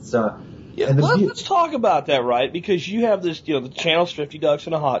 and it's, let's talk about that, right? Because you have this, the channel's 50 ducks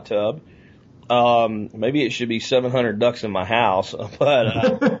in a hot tub. Maybe it should be 700 ducks in my house,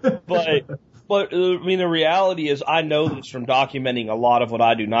 But, the reality is I know this from documenting a lot of what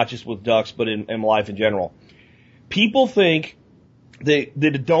I do, not just with ducks, but in life in general. people think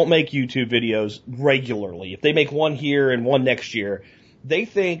that don't make YouTube videos regularly. If they make one here and one next year, they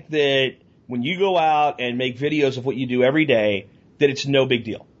think that when you go out and make videos of what you do every day, that it's no big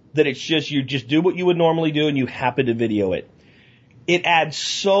deal. That it's just, you just do what you would normally do and you happen to video it. It adds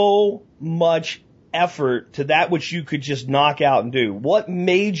so much effort to that which you could just knock out and do. What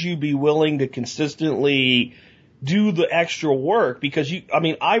made you be willing to consistently do the extra work? Because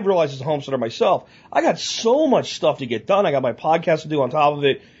I realized as a homesteader myself, I got so much stuff to get done. I got my podcast to do on top of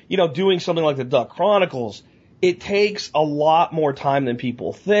it. Doing something like the Duck Chronicles, it takes a lot more time than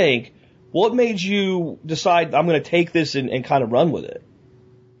people think. What made you decide I'm going to take this and kind of run with it?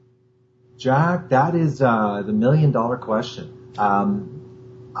 Jack, that is the $1 million question.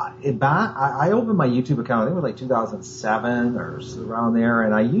 I opened my YouTube account, I think it was like 2007 or around there,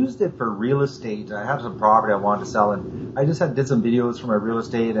 and I used it for real estate. I had some property I wanted to sell, and I just did some videos for my real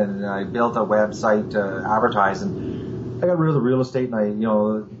estate, and I built a website to advertise, and I got rid of the real estate, and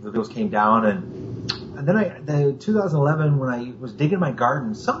the videos came down, and then 2011, when I was digging my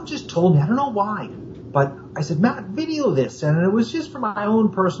garden, something just told me, I don't know why, but I said, Matt, video this, and it was just for my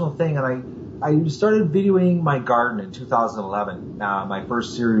own personal thing, and I started videoing my garden in 2011, my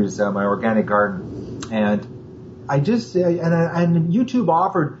first series, my organic garden, and and YouTube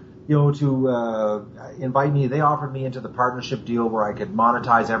offered, to invite me. They offered me into the partnership deal where I could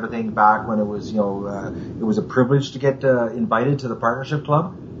monetize everything back when it was, it was a privilege to get invited to the partnership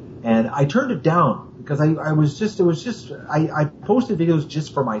club, and I turned it down because I posted videos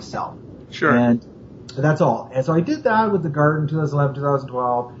just for myself. Sure. And that's all. And so I did that with the garden, 2011,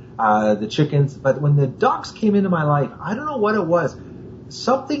 2012. The chickens, but when the ducks came into my life, I don't know what it was.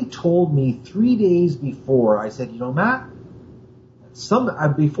 Something told me 3 days before. I said, Matt,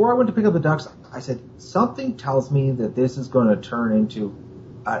 before I went to pick up the ducks, I said, something tells me that this is going to turn into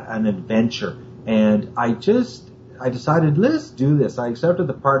an adventure. And I decided, let's do this. I accepted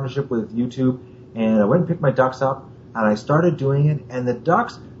the partnership with YouTube, and I went and picked my ducks up, and I started doing it, and the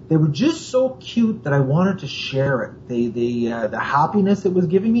ducks, they were just so cute that I wanted to share it. The happiness it was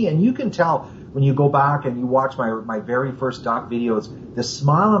giving me, and you can tell when you go back and you watch my very first duck videos, the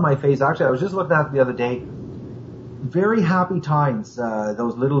smile on my face. Actually, I was just looking at it the other day. Very happy times.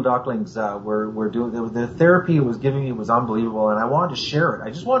 Those little ducklings were doing. The therapy it was giving me was unbelievable, and I wanted to share it. I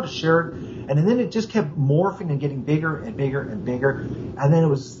just wanted to share it, and then it just kept morphing and getting bigger and bigger and bigger, and then it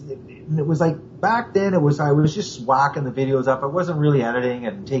was like back then I was just whacking the videos up. I wasn't really editing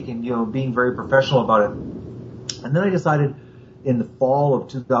and taking, being very professional about it. And then I decided in the fall of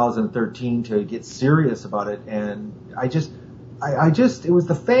 2013 to get serious about it. And I just, it was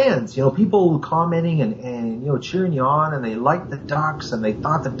the fans, people commenting and cheering you on, and they liked the ducks and they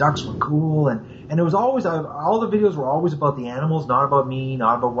thought the ducks were cool. And it was always, all the videos were always about the animals, not about me,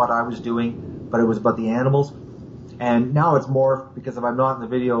 not about what I was doing, but it was about the animals. And now it's more because if I'm not in the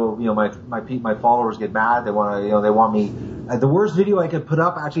video, my followers get mad. They want me. The worst video I could put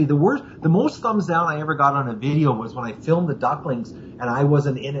up, actually, the most thumbs down I ever got on a video was when I filmed the ducklings and I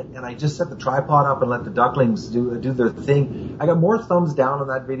wasn't in it, and I just set the tripod up and let the ducklings do their thing. I got more thumbs down on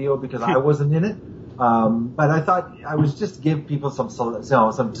that video because I wasn't in it. But I thought I was just to give people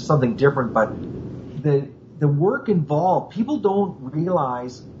something different. But the work involved, people don't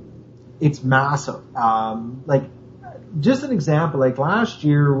realize it's massive. Just an example, like last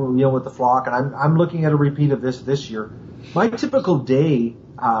year, with the flock, and I'm looking at a repeat of this year. My typical day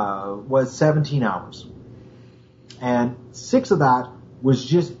was 17 hours, and 6 of that was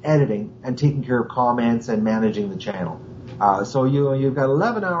just editing and taking care of comments and managing the channel. So you've got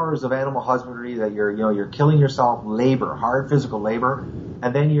 11 hours of animal husbandry that you're killing yourself, labor, hard physical labor,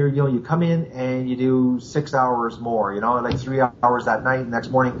 and then you come in and you do 6 hours more, like 3 hours that night. Next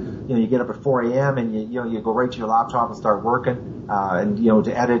morning, you get up at 4 a.m. and you go right to your laptop and start working, and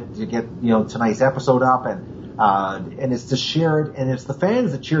to edit, to get tonight's episode up, and it's to share it, and it's the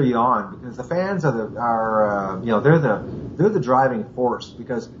fans that cheer you on, because the fans they're the driving force.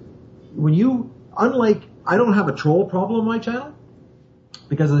 Because I don't have a troll problem on my channel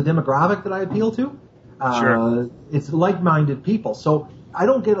because of the demographic that I appeal to. Sure. It's like-minded people. So I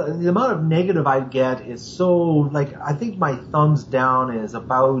don't get, the amount of negative I get is so, I think my thumbs down is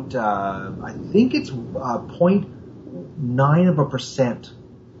about, I think it's 0.9%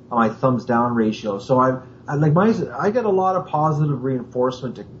 on my thumbs down ratio. So I get a lot of positive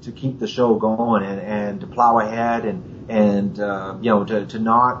reinforcement to keep the show going and to plow ahead and to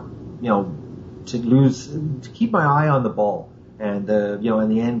not, to keep my eye on the ball and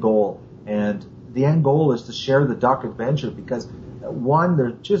and the end goal. And the end goal is to share the duck adventure because, one,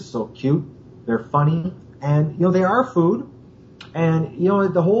 they're just so cute, they're funny, and they are food. And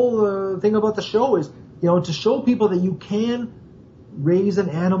the whole thing about the show is to show people that you can raise an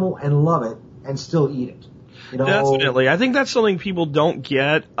animal and love it and still eat it. Definitely. I think that's something people don't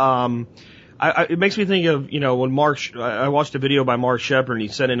get. It makes me think of, when I watched a video by Mark Shepard, and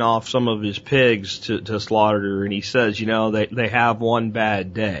he's sending off some of his pigs to slaughter, and he says, they have one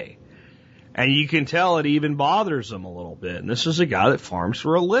bad day. And you can tell it even bothers him a little bit. And this is a guy that farms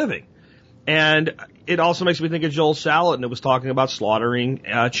for a living. And it also makes me think of Joel Salatin, and it was talking about slaughtering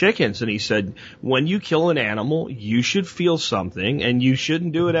chickens. And he said, when you kill an animal, you should feel something, and you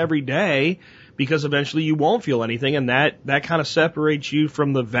shouldn't do it every day, because eventually you won't feel anything, and that kind of separates you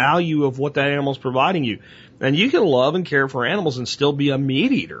from the value of what that animal's providing you. And you can love and care for animals and still be a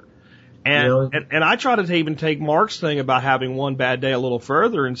meat eater. And I try to even take Mark's thing about having one bad day a little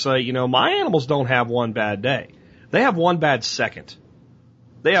further and say, my animals don't have one bad day. They have one bad second.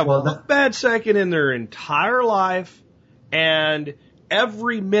 They have one bad second in their entire life, and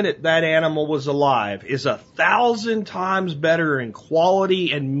every minute that animal was alive is 1,000 times better in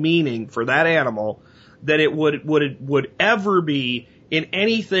quality and meaning for that animal than it would ever be in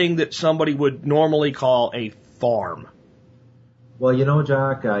anything that somebody would normally call a farm. Well,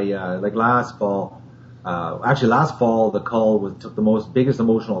 Jack, last fall, the cull took the biggest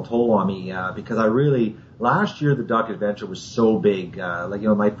emotional toll on me, because last year the duck adventure was so big.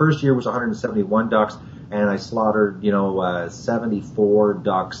 My first year was 171 ducks, and I slaughtered, 74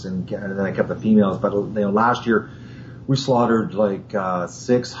 ducks, and then I kept the females. But, last year we slaughtered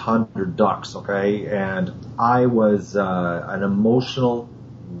 600 ducks, okay? And I was an emotional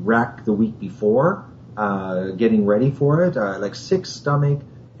wreck the week before, getting ready for it, sick stomach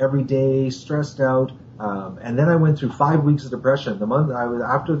every day, stressed out. And then I went through 5 weeks of depression. The month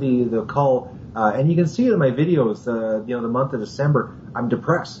after the cull, and you can see it in my videos, the month of December, I'm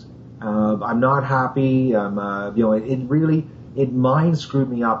depressed. I'm not happy. It mind screwed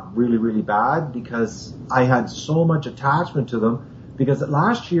me up really, really bad, because I had so much attachment to them. Because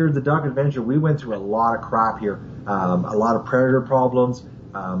last year, the duck adventure, we went through a lot of crap here, a lot of predator problems.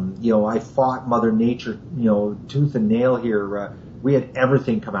 I fought Mother Nature, tooth and nail here. We had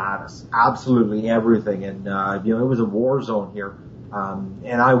everything come at us, absolutely everything. And, it was a war zone here.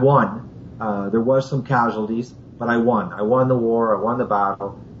 And I won. There was some casualties, but I won. I won the war. I won the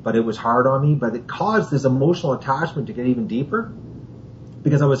battle. But it was hard on me. But it caused this emotional attachment to get even deeper,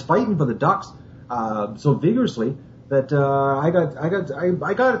 because I was fighting for the ducks so vigorously that I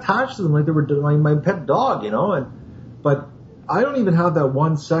got attached to them like they were my pet dog, But I don't even have that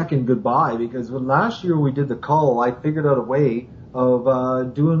 1 second goodbye, because when last year we did the cull, I figured out a way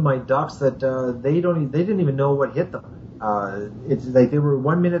of doing my ducks that they didn't even know what hit them. It's like they were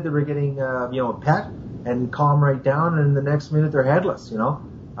 1 minute they were getting a pet and calm right down, and the next minute they're headless,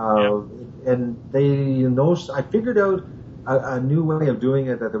 And I figured out a new way of doing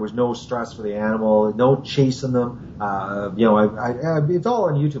it, that there was no stress for the animal, no chasing them. It's all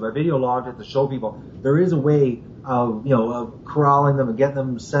on YouTube. I video logged it to show people there is a way of corralling them and getting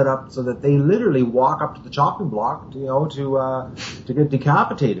them set up so that they literally walk up to the chopping block, to get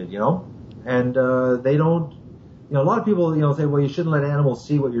decapitated, and they don't. A lot of people, say, well, you shouldn't let animals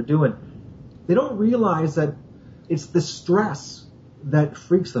see what you're doing. They don't realize that it's the stress that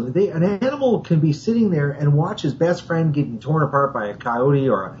freaks them. An animal can be sitting there and watch his best friend getting torn apart by a coyote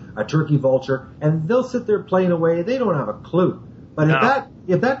or a turkey vulture, and they'll sit there playing away. They don't have a clue. But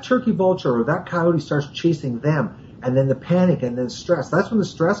if that turkey vulture or that coyote starts chasing them, and then the panic and then stress, that's when the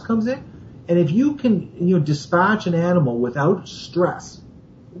stress comes in. And if you can, dispatch an animal without stress,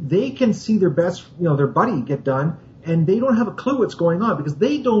 they can see their best, their buddy get done, and they don't have a clue what's going on, because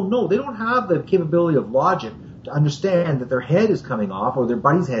they don't know. They don't have the capability of logic to understand that their head is coming off or their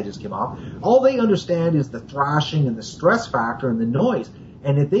buddy's head just came off. All they understand is the thrashing and the stress factor and the noise.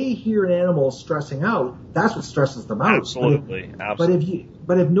 And if they hear an animal stressing out, that's what stresses them out. Absolutely. But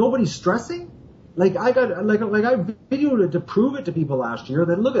if nobody's stressing, I videoed it to prove it to people last year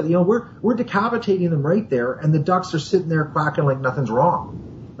that look at, we're decapitating them right there, and the ducks are sitting there quacking like nothing's wrong.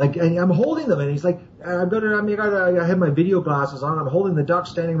 And I'm holding them, and he's like, I have my video glasses on. I'm holding the duck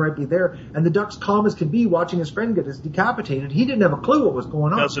standing right there, and the duck's calm as can be, watching his friend get decapitated. He didn't have a clue what was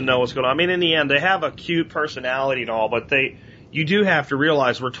going on. Doesn't know what's going on. I mean, in the end, they have a cute personality and all, but you do have to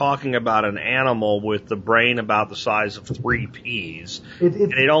realize we're talking about an animal with the brain about the size of 3 peas.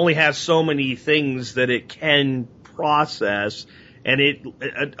 And it only has so many things that it can process. And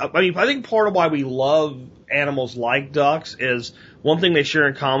I think part of why we love animals like ducks is one thing they share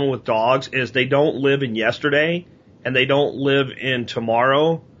in common with dogs is they don't live in yesterday and they don't live in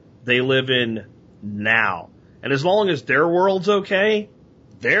tomorrow. They live in now. And as long as their world's okay,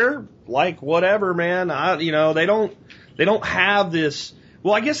 they're like whatever, man. They don't have this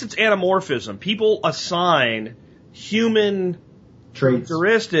Well, I guess it's anamorphism. People assign human Traits.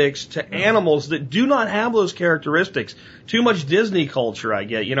 characteristics to animals that do not have those characteristics. Too much Disney culture, I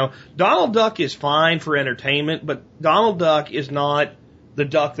get. You know, Donald Duck is fine for entertainment, but Donald Duck is not the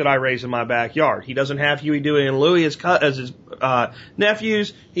duck that I raise in my backyard. He doesn't have Huey, Dewey, and Louie as his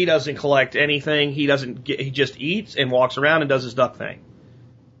nephews. He doesn't collect anything. He just eats and walks around and does his duck thing.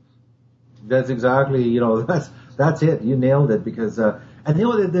 That's exactly, you know, that's it. You nailed it because, and you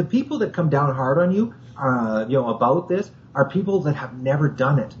know, the people that come down hard on you, you know, about this are people that have never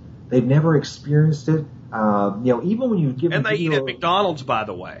done it. They've never experienced it. You know, even when you give and them they eat at McDonald's, by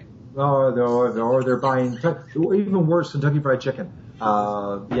the way. Or they're buying, even worse, Kentucky Fried Chicken.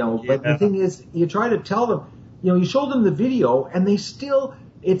 You know, but the thing is, you try to tell them, you know, you show them the video and they still,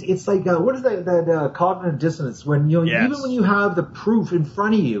 it's like, what is that cognitive dissonance when, you know, even when you have the proof in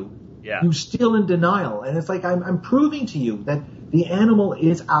front of you, you're still in denial. And it's like, I'm proving to you that the animal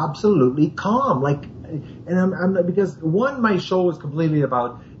is absolutely calm. Like, and I'm because one, my show is completely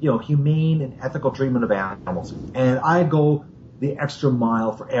about, you know, humane and ethical treatment of animals. And I go the extra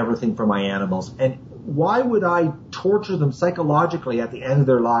mile for everything for my animals. And why would I torture them psychologically at the end of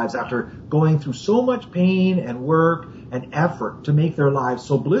their lives after going through so much pain and work and effort to make their lives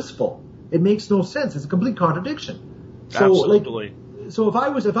so blissful? It makes no sense. It's a complete contradiction. So, absolutely. So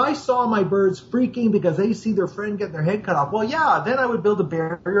if I saw my birds freaking because they see their friend getting their head cut off, well, yeah, then I would build a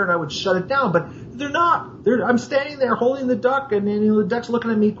barrier and I would shut it down. But they're not. I'm standing there holding the duck, and you know, the duck's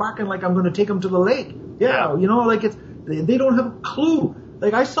looking at me quacking like I'm going to take him to the lake. Yeah, you know, like they don't have a clue.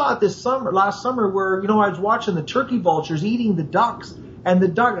 Like I saw it last summer, where, you know, I was watching the turkey vultures eating the ducks, and the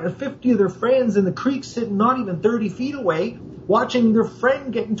duck, 50 of their friends in the creek sitting not even 30 feet away, watching their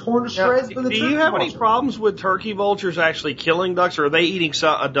friend getting torn to shreds by the turkey vulture. Do you have any problems with turkey vultures actually killing ducks, or are they eating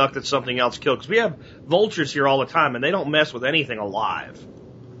a duck that something else killed? Because we have vultures here all the time, and they don't mess with anything alive.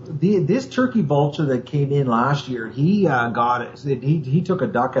 This turkey vulture that came in last year, he got it. He took a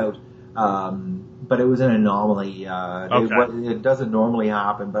duck out, but it was an anomaly. It doesn't normally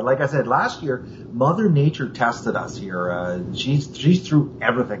happen. But like I said, last year, Mother Nature tested us here. She's threw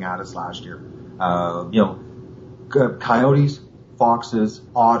everything at us last year. You know, coyotes, foxes,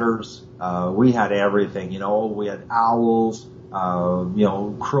 otters. We had everything. You know, we had owls. You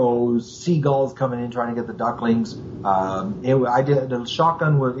know, crows, seagulls coming in trying to get the ducklings. I did the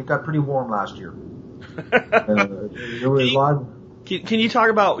shotgun. It got pretty warm last year. There was a lot. Can you talk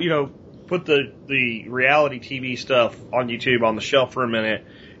about, you know, put the reality TV stuff on YouTube on the shelf for a minute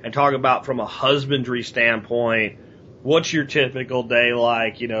and talk about from a husbandry standpoint, what's your typical day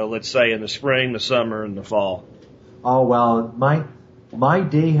like, you know, let's say in the spring, the summer, and the fall? Oh, well, my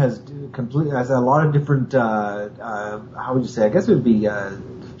day has a lot of different, how would you say, I guess it would be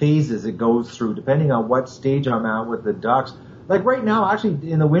phases it goes through depending on what stage I'm at with the ducks. Like right now,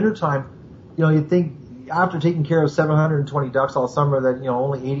 actually in the wintertime, you know, you'd think after taking care of 720 ducks all summer that, you know,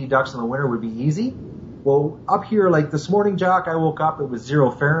 only 80 ducks in the winter would be easy. Well, up here, like this morning, Jack, I woke up, it was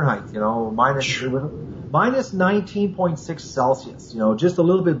 0 Fahrenheit, you know, minus 19.6 Celsius, you know, just a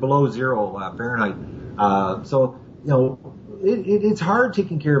little bit below 0 Fahrenheit. So, you know, it's hard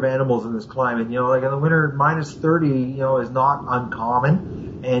taking care of animals in this climate. You know, like in the winter, minus 30, you know, is not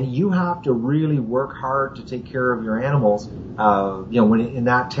uncommon. And you have to really work hard to take care of your animals, you know, when in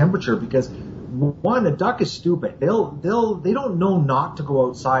that temperature, because one, a duck is stupid. They don't know not to go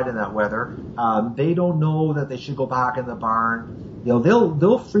outside in that weather. They don't know that they should go back in the barn. You know,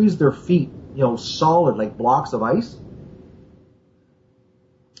 they'll freeze their feet, you know, solid like blocks of ice.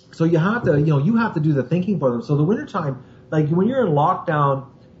 So you have to do the thinking for them. So the wintertime, like when you're in lockdown,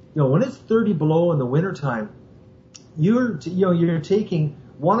 you know, when it's 30 below in the wintertime, you're taking,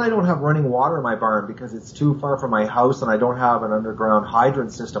 one, I don't have running water in my barn because it's too far from my house and I don't have an underground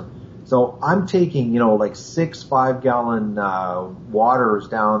hydrant system. So I'm taking, you know, like 6 5-gallon waters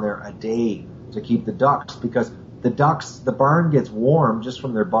down there a day to keep the ducks, because the barn gets warm just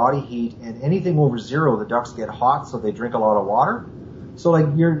from their body heat, and anything over 0, the ducks get hot, so they drink a lot of water. So like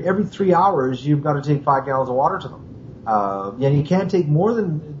every 3 hours, you've got to take 5 gallons of water to them. And you can't take more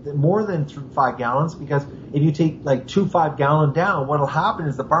than 5 gallons, because if you take like 2 5-gallon down, what'll happen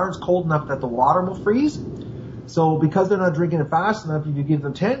is the barn's cold enough that the water will freeze. So because they're not drinking it fast enough, if you give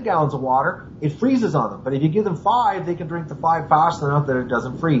them 10 gallons of water, it freezes on them. But if you give them 5, they can drink the 5 fast enough that it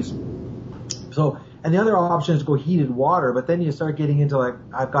doesn't freeze. So, and the other option is to go heated water, but then you start getting into like,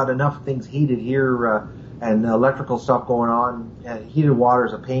 I've got enough things heated here, and electrical stuff going on. Heated water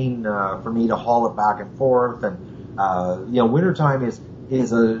is a pain for me to haul it back and forth. And you know, wintertime it's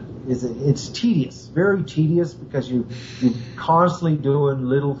tedious, very tedious, because you're constantly doing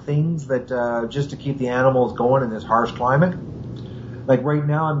little things that just to keep the animals going in this harsh climate. like right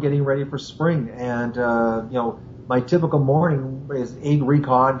now I'm getting ready for spring, and my typical morning is egg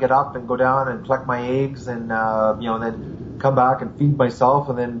recon, get up and go down and collect my eggs, and then come back and feed myself,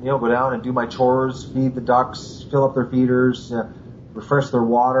 and then go down and do my chores, feed the ducks, fill up their feeders, refresh their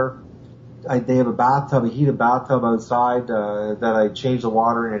water. They have a heated bathtub outside that I change the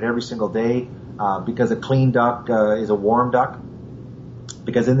water in it every single day because a clean duck is a warm duck.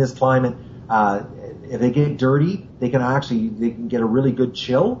 Because in this climate, if they get dirty, they can get a really good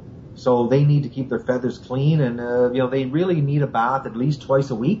chill. So they need to keep their feathers clean, and they really need a bath at least twice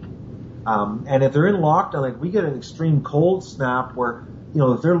a week. And if they're in lockdown, like we get an extreme cold snap where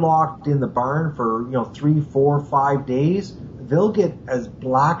if they're locked in the barn for 3, 4, 5 days, they'll get as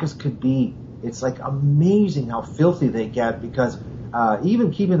black as could be. It's like amazing how filthy they get because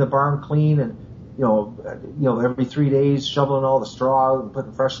even keeping the barn clean and every 3 days shoveling all the straw out and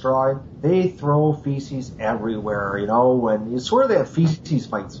putting fresh straw in, they throw feces everywhere, and you swear they have feces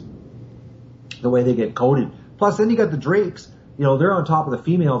fights the way they get coated. Plus then you got the drakes, they're on top of the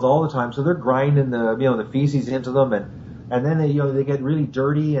females all the time, so they're grinding the feces into them, and then they get really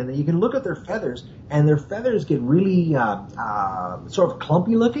dirty, and you can look at their feathers, and their feathers get really sort of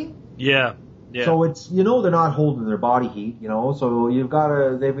clumpy looking. Yeah. Yeah. So it's, they're not holding their body heat, so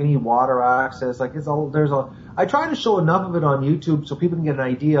they need water access. Like I try to show enough of it on YouTube so people can get an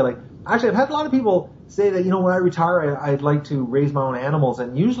idea. Like, actually, I've had a lot of people say that, when I retire, I'd like to raise my own animals.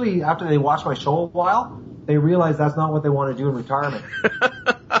 And usually after they watch my show a while, they realize that's not what they want to do in retirement.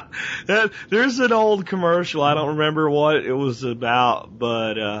 There's an old commercial. I don't remember what it was about,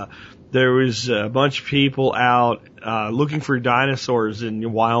 but, there was a bunch of people out looking for dinosaurs in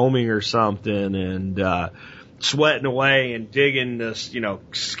Wyoming or something, and sweating away and digging this,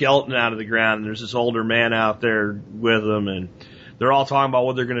 skeleton out of the ground. And there's this older man out there with them, and they're all talking about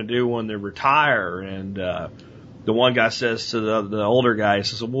what they're going to do when they retire. And the one guy says to the older guy, he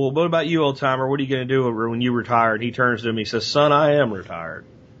says, "Well, what about you, old timer? What are you going to do when you retire?" And he turns to him, he says, "Son, I am retired."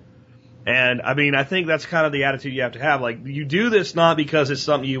 And I mean, I think that's kind of the attitude you have to have. Like, you do this not because it's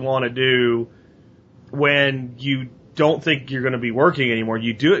something you want to do when you don't think you're going to be working anymore.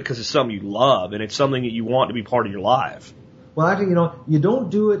 You do it because it's something you love and it's something that you want to be part of your life. Well, actually, you don't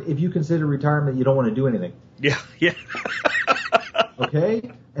do it if you consider retirement you don't want to do anything. Yeah. Okay?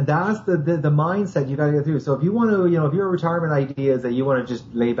 And that's the mindset you got to get through. So if you want to, if your retirement idea is that you want to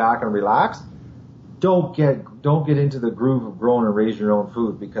just lay back and relax, don't get into the groove of growing and raising your own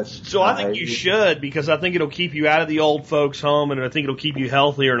food because. So I think you should, because I think it'll keep you out of the old folks' home, and I think it'll keep you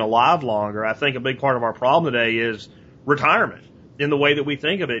healthier and alive longer. I think a big part of our problem today is retirement in the way that we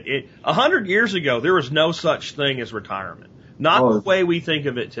think of it. 100 years ago, there was no such thing as retirement. Not the way we think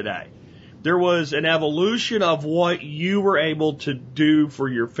of it today. There was an evolution of what you were able to do for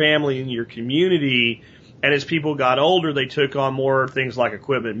your family and your community. And as people got older, they took on more things like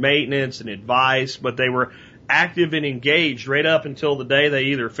equipment maintenance and advice, but they were active and engaged right up until the day they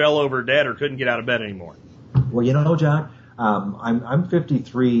either fell over dead or couldn't get out of bed anymore. Well, Jack, I'm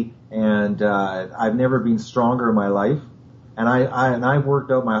 53, and I've never been stronger in my life. And I've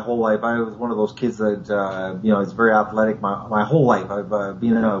worked out my whole life. I was one of those kids that is very athletic my whole life. I've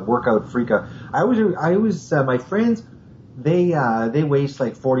been a workout freak. I was my friends. They waste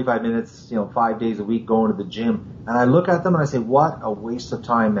like 45 minutes, 5 days a week going to the gym. And I look at them and I say, what a waste of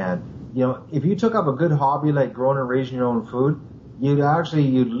time, man. If you took up a good hobby like growing and raising your own food,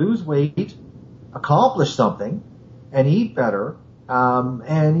 you'd lose weight, accomplish something, and eat better.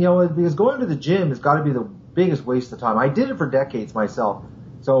 Because going to the gym has got to be the biggest waste of time. I did it for decades myself.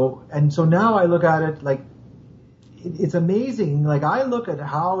 So now I look at it like, it's amazing. Like, I look at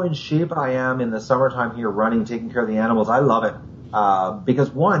how in shape I am in the summertime here running, taking care of the animals. I love it. Because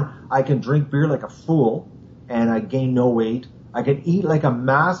one, I can drink beer like a fool and I gain no weight. I can eat like a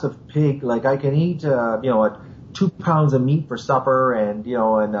massive pig. Like, I can eat, 2 pounds of meat for supper and,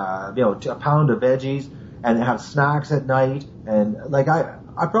 a pound of veggies and have snacks at night. And like,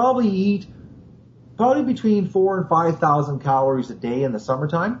 I probably eat between 4,000 and 5,000 calories a day in the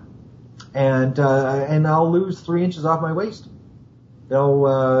summertime. And I'll lose 3 inches off my waist.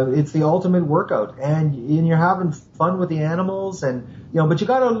 It's the ultimate workout, and you're having fun with the animals, and but you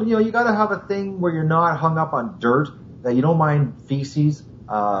gotta have a thing where you're not hung up on dirt, that you don't mind feces,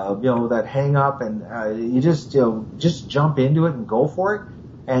 that hang up, and you just jump into it and go for it,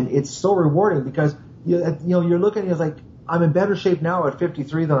 and it's so rewarding because you're looking, it's like, I'm in better shape now at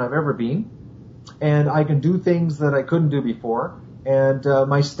 53 than I've ever been, and I can do things that I couldn't do before. And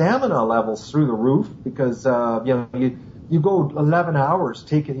my stamina levels through the roof because you go 11 hours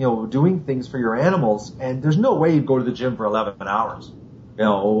doing things for your animals, and there's no way you'd go to the gym for 11 hours.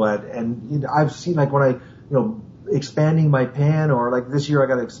 And I've seen, like, when I expanding my pen, or like this year I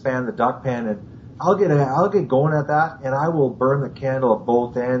got to expand the duck pen, and I'll get going at that, and I will burn the candle at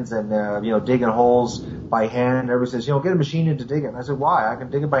both ends, and digging holes by hand. Everybody says, get a machine in to dig it. And I said, why? I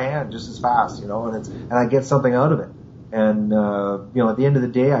can dig it by hand just as fast, and I get something out of it. And at the end of the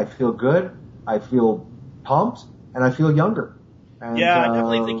day, I feel good, I feel pumped, and I feel younger. And, I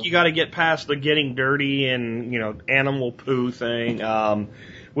definitely think you got to get past the getting dirty and animal poo thing.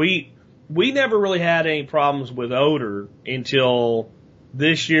 We never really had any problems with odor until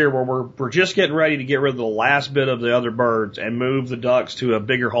this year, where we're just getting ready to get rid of the last bit of the other birds and move the ducks to a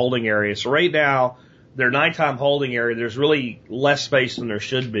bigger holding area. So right now, their nighttime holding area, there's really less space than there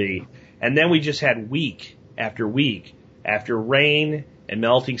should be. And then we just had week after week after rain and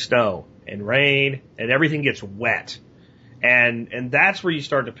melting snow and rain, and everything gets wet. And that's where you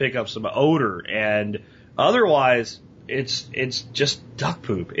start to pick up some odor. And otherwise, it's just duck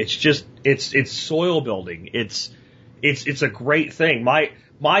poop. It's soil building. It's a great thing.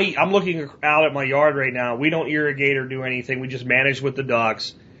 I'm looking out at my yard right now. We don't irrigate or do anything. We just manage with the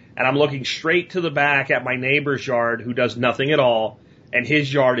ducks. And I'm looking straight to the back at my neighbor's yard, who does nothing at all. And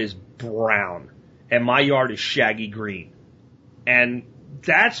his yard is brown. And my yard is shaggy green. And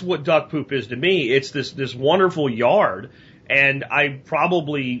that's what duck poop is to me. It's this wonderful yard. And I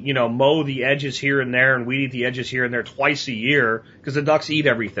probably, mow the edges here and there and weed the edges here and there twice a year, because the ducks eat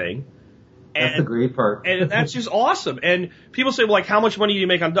everything. That's the great part. And that's just awesome. And people say, well, like, how much money do you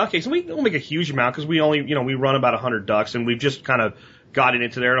make on duck eggs? And we don't make a huge amount, because we only, we run about 100 ducks, and we've just kind of gotten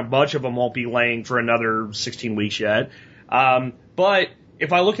into there, and a bunch of them won't be laying for another 16 weeks yet. But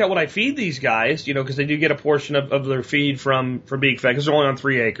if I look at what I feed these guys, because they do get a portion of their feed from being fed, because they're only on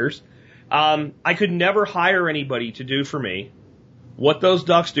 3 acres, I could never hire anybody to do for me what those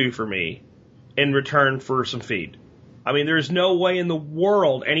ducks do for me in return for some feed. I mean, there's no way in the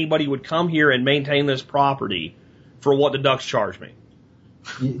world anybody would come here and maintain this property for what the ducks charge me.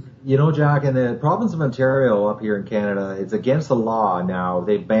 Jack, in the province of Ontario up here in Canada, it's against the law now.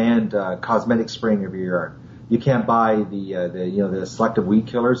 They banned cosmetic spraying of your yard. You can't buy the selective weed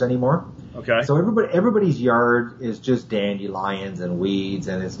killers anymore. Okay. So everybody's yard is just dandelions and weeds,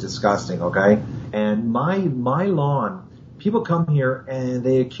 and it's disgusting. Okay. And my lawn, people come here and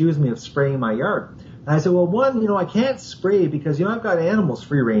they accuse me of spraying my yard. And I said, well, one, I can't spray because, I've got animals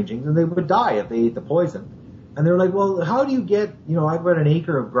free ranging, and they would die if they ate the poison. And they're like, well, how do you get, I've got an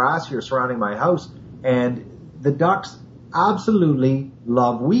acre of grass here surrounding my house, and the ducks absolutely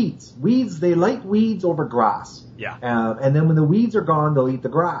love weeds. They like weeds over grass. Yeah. And then when the weeds are gone, they'll eat the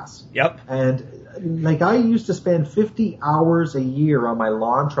grass. Yep. And like, I used to spend 50 hours a year on my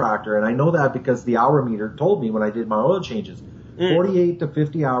lawn tractor, and I know that because the hour meter told me when I did my oil changes. 48 to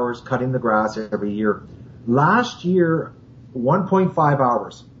 50 hours cutting the grass every year. Last year, 1.5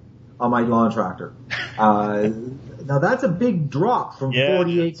 hours on my lawn tractor. Now that's a big drop from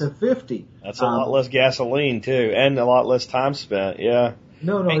 48 to 50. That's a lot less gasoline too, and a lot less time spent. Yeah.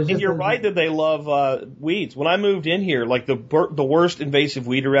 No. And you're right that they love weeds. When I moved in here, like the worst invasive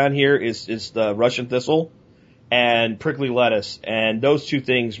weed around here is the Russian thistle and prickly lettuce, and those two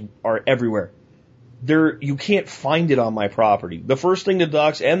things are everywhere. You can't find it on my property. The first thing the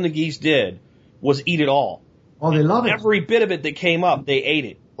ducks and the geese did was eat it all. Oh, they love it. Every bit of it that came up, they ate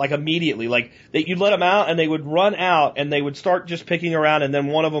it, like immediately. Like you'd let them out, and they would run out, and they would start just picking around, and then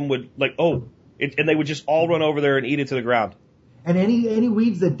one of them would and they would just all run over there and eat it to the ground. And any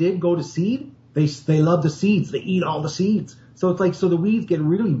weeds that did go to seed, they love the seeds. They eat all the seeds. So it's like, so the weeds get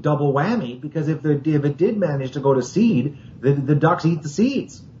really double whammy, because if it did manage to go to seed, the ducks eat the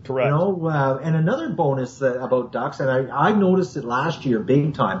seeds. Correct. And another bonus about ducks, and I noticed it last year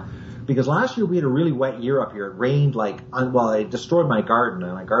big time, because last year we had a really wet year up here. It rained it destroyed my garden,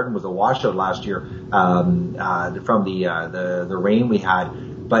 and my garden was a washout last year from the rain we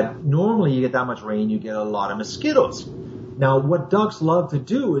had. But normally you get that much rain, you get a lot of mosquitoes. Now, what ducks love to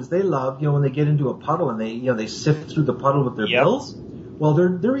do is they love, when they get into a puddle and they sift through the puddle with their bills. Well,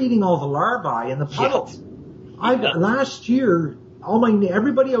 they're eating all the larvae in the puddles. Last year,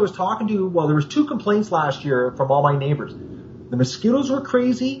 everybody I was talking to, there was 2 complaints last year from all my neighbors. The mosquitoes were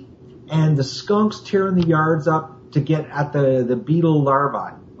crazy, and the skunks tearing the yards up to get at the beetle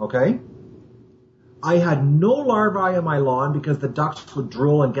larvae. Okay? I had no larvae on my lawn because the ducks would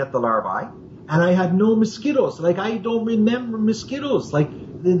drill and get the larvae, and I had no mosquitoes. Like, I don't remember mosquitoes. Like,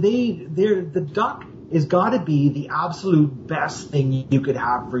 the duck has got to be the absolute best thing you could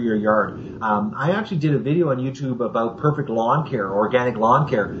have for your yard. I actually did a video on YouTube about perfect lawn care, organic lawn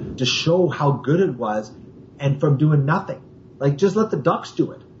care, to show how good it was, and from doing nothing. Like, just let the ducks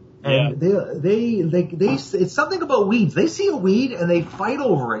do it. And it's something about weeds. They see a weed and they fight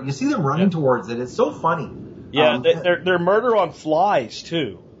over it. You see them running towards it. It's so funny. Yeah, they're murder on flies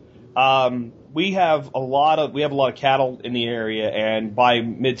too. We have a lot of cattle in the area, and by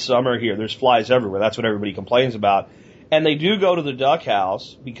midsummer here, there's flies everywhere. That's what everybody complains about. And they do go to the duck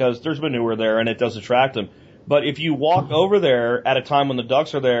house because there's manure there and it does attract them. But if you walk over there at a time when the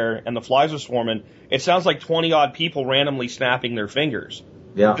ducks are there and the flies are swarming, it sounds like 20 odd people randomly snapping their fingers.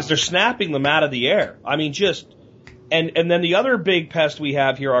 Yeah. Because they're snapping them out of the air. I mean, and then the other big pest we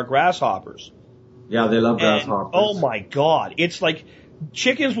have here are grasshoppers. Yeah, they love grasshoppers. Oh my God. It's like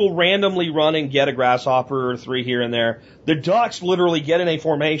chickens will randomly run and get a grasshopper or 3 here and there. The ducks literally get in a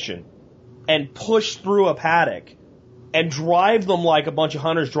formation and push through a paddock and drive them like a bunch of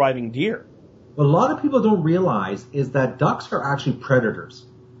hunters driving deer. What a lot of people don't realize is that ducks are actually predators.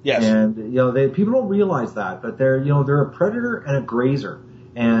 Yes. And, people don't realize that, but they're a predator and a grazer.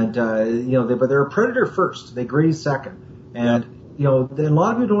 And, but they're a predator first. They graze second. And, a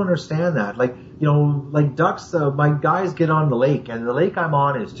lot of people don't understand that. Like ducks, my guys get on the lake, and the lake I'm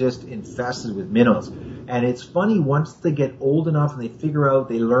on is just infested with minnows. And it's funny, once they get old enough and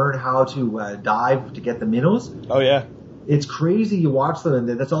they learn how to dive to get the minnows. Oh, yeah. It's crazy. You watch them,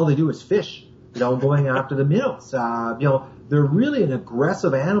 and that's all they do is fish, going after the minnows. They're really an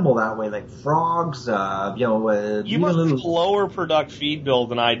aggressive animal that way, like frogs. You must have a lower product feed bill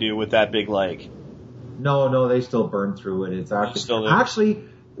than I do with that big lake. No, they still burn through it. It's actually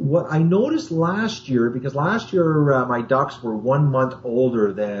what I noticed last year, because last year my ducks were 1 month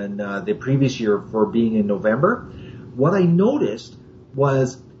older than the previous year for being in November. What I noticed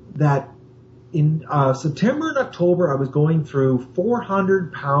was that in September and October, I was going through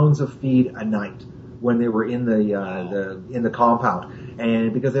 400 pounds of feed a night when they were in the compound,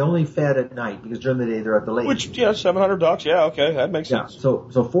 and because they only fed at night, because during the day they're at the lake. Which 700 ducks, yeah, okay, that makes sense. Yeah,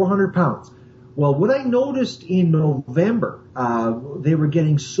 so 400 pounds. Well, what I noticed in November, they were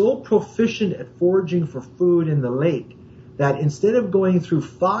getting so proficient at foraging for food in the lake that instead of going through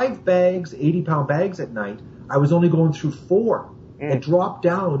 5 bags, 80-pound bags at night, I was only going through 4. It dropped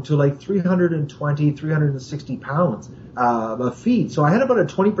down to like 320, 360 pounds of feed. So I had about a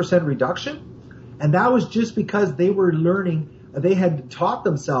 20% reduction. And that was just because they were learning, they had taught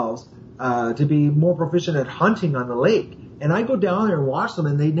themselves to be more proficient at hunting on the lake. And I go down there and watch them,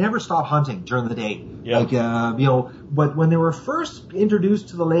 and they never stop hunting during the day. Yep. But when they were first introduced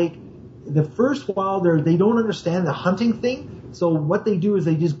to the lake, the first while they don't understand the hunting thing. So what they do is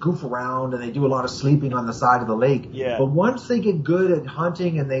they just goof around and they do a lot of sleeping on the side of the lake. Yeah. But once they get good at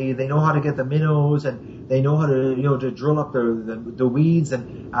hunting and they know how to get the minnows and they know how to to drill up the weeds,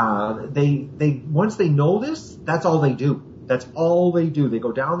 and they once they know this, that's all they do. That's all they do. They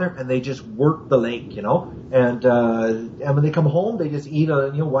go down there and they just work the lake, and when they come home, they just eat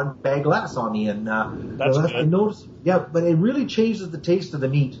 1 bag less on me. And that's good. I noticed, yeah, but it really changes the taste of the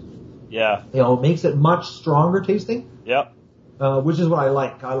meat. Yeah. It makes it much stronger tasting. Yep. Which is what I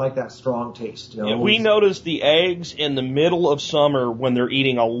like. I like that strong taste. Yeah, we notice the eggs in the middle of summer when they're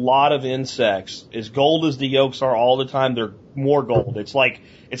eating a lot of insects. As gold as the yolks are all the time, they're more gold. It's like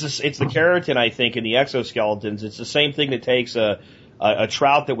it's the keratin, I think, in the exoskeletons. It's the same thing that takes a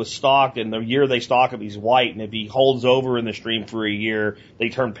trout that was stocked, and the year they stock him, he's white, and if he holds over in the stream for a year, they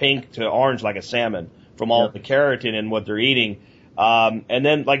turn pink to orange like a salmon from all the keratin in what they're eating. And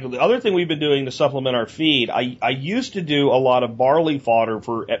then, like, the other thing we've been doing to supplement our feed, I used to do a lot of barley fodder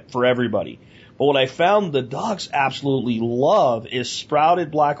for everybody. But what I found the ducks absolutely love is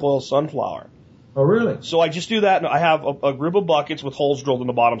sprouted black oil sunflower. Oh, really? So I just do that, and I have a group of buckets with holes drilled in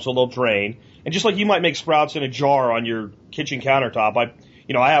the bottom so they'll drain. And just like you might make sprouts in a jar on your kitchen countertop, I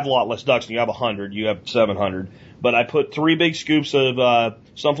have a lot less ducks than you have 100, you have 700. But I put 3 big scoops of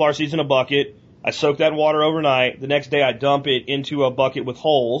sunflower seeds in a bucket. I soak that in water overnight. The next day I dump it into a bucket with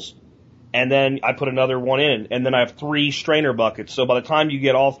holes, and then I put another one in, and then I have 3 strainer buckets. So by the time you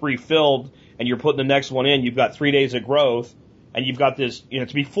get all 3 filled and you're putting the next one in, you've got 3 days of growth, and you've got this,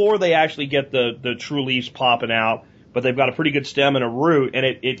 it's before they actually get the true leaves popping out, but they've got a pretty good stem and a root, and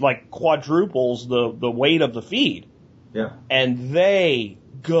it like quadruples the weight of the feed. Yeah. And they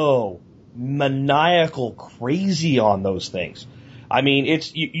go maniacal crazy on those things. I mean,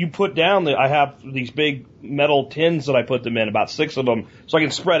 you put down I have these big metal tins that I put them in, about 6 of them, so I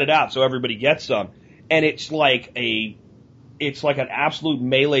can spread it out so everybody gets some. And it's like an absolute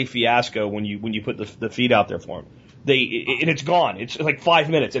melee fiasco when you put the feed out there for them. And it's gone. It's like 5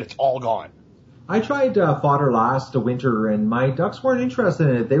 minutes and it's all gone. I tried fodder last winter, and my ducks weren't interested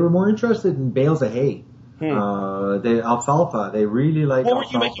in it. They were more interested in bales of hay. The alfalfa. They really like alfalfa. What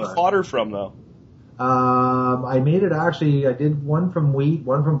were you making fodder from, though? I made it actually, I did one from wheat,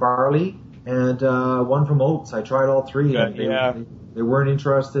 one from barley, and one from oats. I tried all three. And they weren't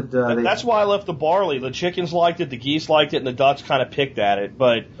interested. That's why I left the barley. The chickens liked it, the geese liked it, and the ducks kind of picked at it.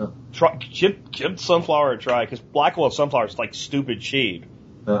 But give sunflower a try, because black oil sunflower is like stupid cheap.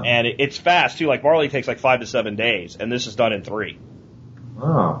 And it's fast, too. Like barley takes like 5 to 7 days, and this is done in 3.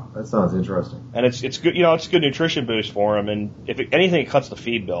 Oh, that sounds interesting. And it's good, it's a good nutrition boost for them, and if anything, it cuts the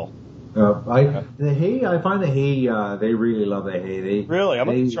feed bill. The hay, I find the hay, they really love the hay. Really? I'm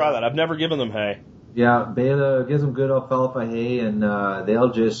going to try that. I've never given them hay. Yeah, Bela gives them good alfalfa hay, and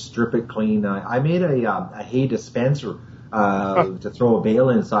they'll just strip it clean. I made a hay dispenser to throw a bale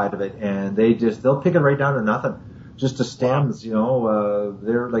inside of it, and they'll pick it right down to nothing, just to stems. Wow.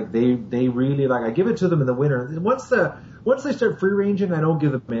 They're like they really like. I give it to them in the winter. Once they start free ranging, I don't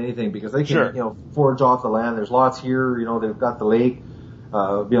give them anything, because they can forage off the land. There's lots here. They've got the lake.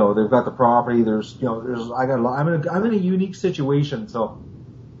 They've got the property. I'm in a unique situation, so.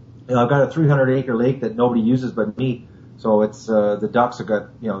 I've got a 300-acre lake that nobody uses but me, so it's the ducks have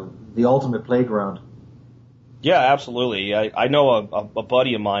got the ultimate playground. Yeah, absolutely. I know a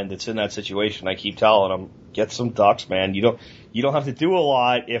buddy of mine that's in that situation. I keep telling him, get some ducks, man. You don't have to do a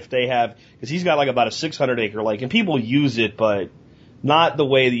lot if they have, because he's got like about a 600-acre lake, and people use it, but not the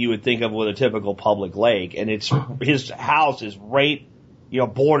way that you would think of with a typical public lake. And his house is right,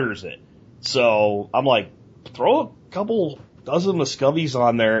 borders it. So I'm like, throw a couple dozen muscovies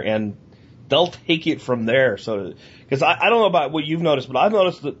on there, and they'll take it from there. So, because I don't know about what you've noticed, but I've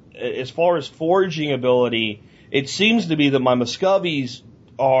noticed that as far as foraging ability, it seems to be that my muscovies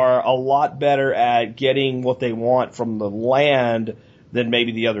are a lot better at getting what they want from the land than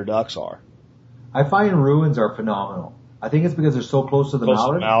maybe the other ducks are. I find ruins are phenomenal. I think it's because they're so close to the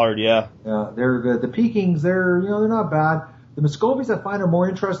mallard. To the mallard, yeah. Yeah, they're good. The Pekings, they're not bad. The Muscovies, I find, are more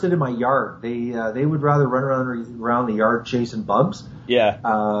interested in my yard. They would rather run around the yard chasing bugs. Yeah.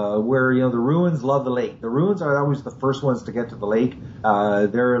 Where the Ruins love the lake. The Ruins are always the first ones to get to the lake.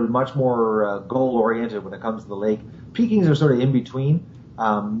 They're much more goal oriented when it comes to the lake. Pekings are sort of in between.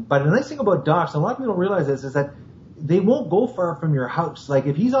 But the nice thing about ducks, and a lot of people don't realize this, is that they won't go far from your house. Like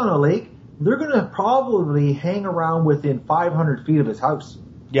if he's on a lake, they're going to probably hang around within 500 feet of his house.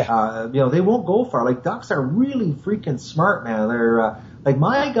 Yeah. They won't go far. Like ducks are really freaking smart, man. They're, like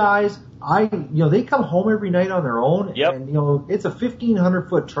my guys, they come home every night on their own. Yep. And, it's a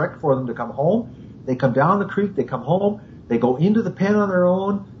 1,500-foot trek for them to come home. They come down the creek, they come home, they go into the pen on their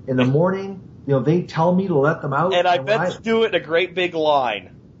own. In the morning, they tell me to let them out. And I bet they do it in a great big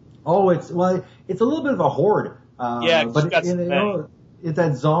line. Oh, it's a little bit of a horde. But it's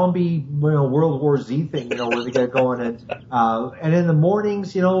that zombie, World War Z thing, where they get going, and in the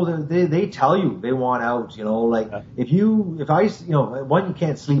mornings, they tell you they want out, one, you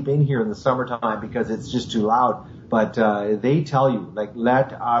can't sleep in here in the summertime because it's just too loud, but they tell you, like,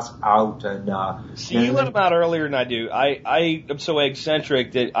 let us out, and see, you let them out earlier than I do. I am so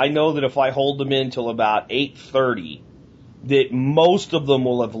eccentric that I know that if I hold them in till about 8:30, that most of them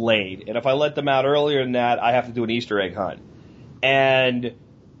will have laid, and if I let them out earlier than that, I have to do an Easter egg hunt. And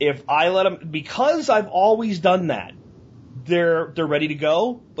if I let them, because I've always done that, they're ready to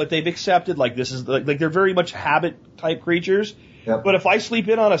go, but they've accepted, like, this is, like they're very much habit type creatures. Yep. But if I sleep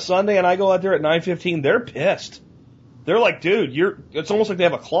in on a Sunday and I go out there at 9:15, they're pissed. They're like, dude, it's almost like they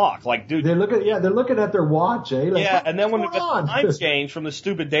have a clock. Like, dude. They're looking at their watch, eh? Like, yeah, and then when the time changed from the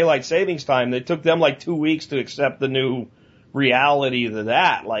stupid daylight savings time, it took them like 2 weeks to accept the new reality of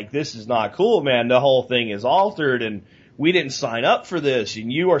that. Like, this is not cool, man. The whole thing is altered, and we didn't sign up for this,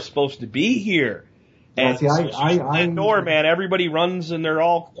 and you are supposed to be here. And that door, man, everybody runs, and they're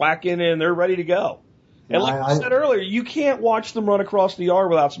all quacking, and they're ready to go. And like I said earlier, you can't watch them run across the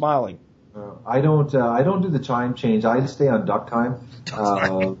yard without smiling. I don't do the time change. I stay on duck time.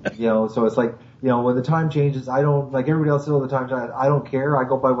 So it's like, when the time changes, I don't, like everybody else all the time, I don't care. I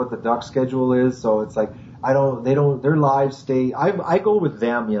go by what the duck schedule is. So it's like, their lives stay, I go with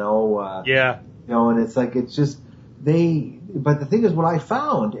them, and it's like, it's just, but the thing is, what I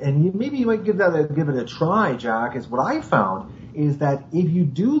found, and maybe you might give it a try, Jack, is what I found is that if you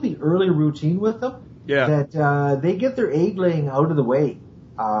do the early routine with them, that they get their egg laying out of the way.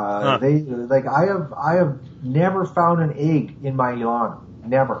 I have never found an egg in my lawn,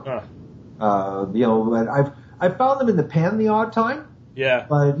 never. I've found them in the pen the odd time. Yeah.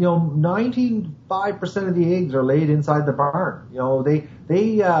 But 95% of the eggs are laid inside the barn.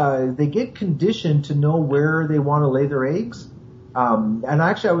 They get conditioned to know where they want to lay their eggs. And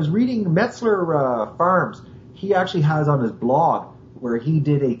actually, I was reading Metzler Farms. He actually has on his blog where he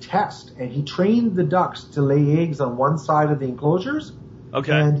did a test, and he trained the ducks to lay eggs on one side of the enclosures.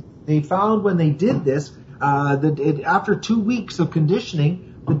 Okay. And they found when they did this that after 2 weeks of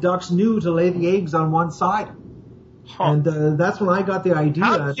conditioning, the ducks knew to lay the eggs on one side. Huh. And that's when I got the idea.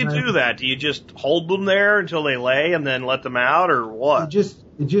 How do you do that? Do you just hold them there until they lay and then let them out, or what?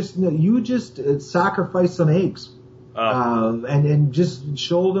 You just sacrifice some eggs. And just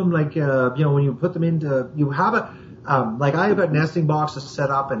show them like, when you put them into, you have like I have got nesting boxes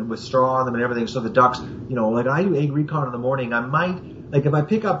set up and with straw on them and everything. So the ducks, like I do egg recon in the morning. I might, like if I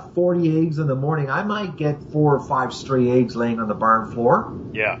pick up 40 eggs in the morning, I might get 4 or 5 stray eggs laying on the barn floor.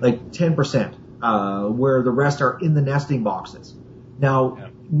 Yeah. Like 10%, where the rest are in the nesting boxes. Now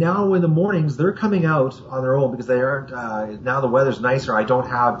in the mornings, they're coming out on their own because they aren't, now the weather's nicer. I don't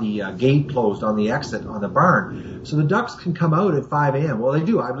have the gate closed on the exit on the barn. So the ducks can come out at 5 a.m. Well, they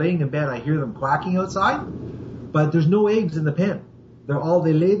do. I'm laying in bed. I hear them quacking outside, but there's no eggs in the pen. They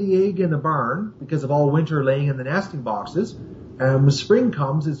lay the egg in the barn because of all winter laying in the nesting boxes. And when spring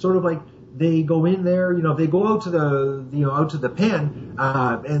comes, it's sort of like they go in there, if they go out to the pen,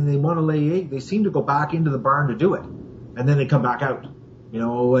 and they want to lay egg, they seem to go back into the barn to do it. And then they come back out.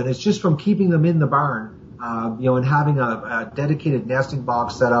 And it's just from keeping them in the barn, and having a dedicated nesting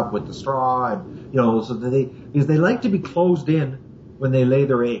box set up with the straw and, so that because they like to be closed in when they lay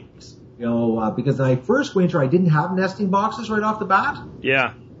their eggs, because my first winter I didn't have nesting boxes right off the bat.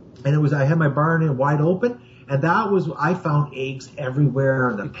 Yeah. And I had my barn in wide open, and I found eggs everywhere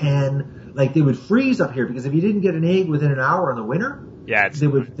in the pen. Like they would freeze up here because if you didn't get an egg within an hour in the winter,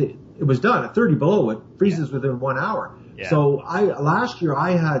 it was done at 30 below. It freezes within 1 hour. Yeah. So last year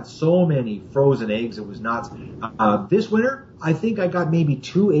I had so many frozen eggs, it was nuts. This winter, I think I got maybe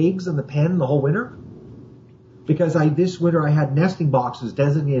 2 eggs in the pen the whole winter. Because this winter I had nesting boxes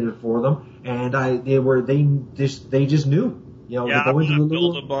designated for them, and they just knew. Yeah, I'm going to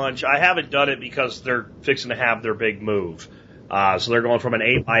build a bunch. I haven't done it because they're fixing to have their big move. So they're going from an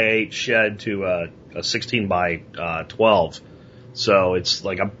 8x8 shed to a 16 by 12. So it's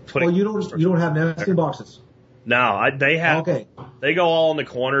like I'm putting. Oh, you don't have nesting boxes. No, they have. Okay. They go all in the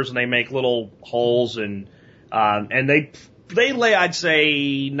corners and they make little holes and they lay, I'd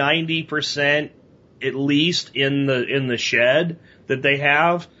say 90% at least in the shed that they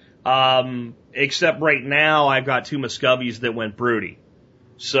have. Except right now I've got 2 Muscovies that went broody.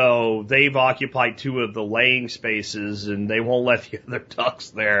 So they've occupied 2 of the laying spaces and they won't let the other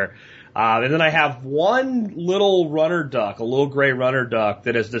ducks there. And then I have one little runner duck, a little gray runner duck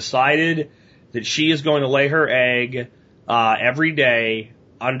that has decided that she is going to lay her egg every day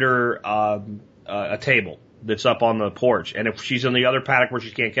under a table that's up on the porch. And if she's in the other paddock where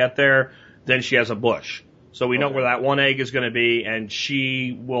she can't get there, then she has a bush. So we know where that one egg is going to be, and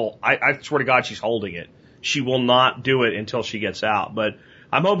she will, I swear to God, she's holding it. She will not do it until she gets out. But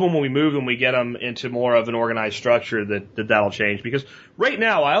I'm hoping when we move them, we get them into more of an organized structure that'll change. Because right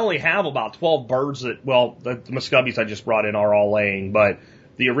now, I only have about 12 birds the Muscovies I just brought in are all laying, but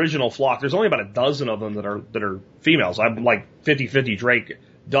the original flock, there's only about a dozen of them that are females. I'm like 50-50 Drake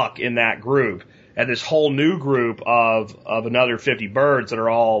duck in that group. And this whole new group of another 50 birds that are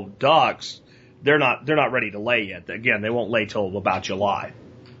all ducks, they're not ready to lay yet. Again, they won't lay till about July.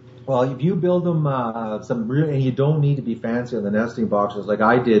 Well, if you build them and you don't need to be fancy on the nesting boxes, like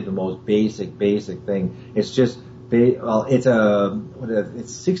I did the most basic thing. It's just it's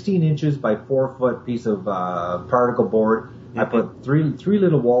 16 inches by 4 foot piece of particle board. I put three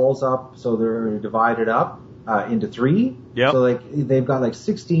little walls up so they're divided up into 3. Yep. So they've got like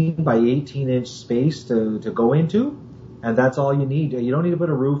 16 by 18 inch space to go into, and that's all you need. You don't need to put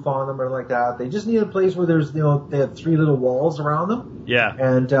a roof on them or like that. They just need a place where there's they have 3 little walls around them. Yeah.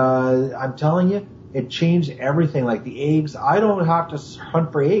 And I'm telling you, it changed everything. Like the eggs, I don't have to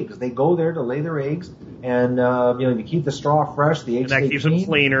hunt for eggs. They go there to lay their eggs, and to keep the straw fresh, the eggs. And that keeps them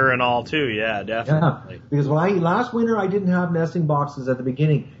cleaner and all too. Yeah, definitely. Yeah. Because last winter I didn't have nesting boxes at the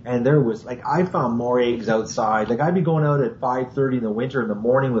beginning, and there was I found more eggs outside. Like I'd be going out at 5:30 in the winter in the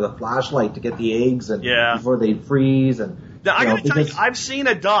morning with a flashlight to get the eggs and before they'd freeze. And now, I gotta tell you, I've seen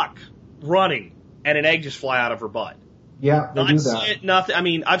a duck running and an egg just fly out of her butt. Yeah, they do that. Nothing. I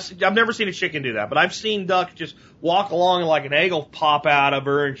mean, I've never seen a chicken do that, but I've seen ducks just walk along and like an egg will pop out of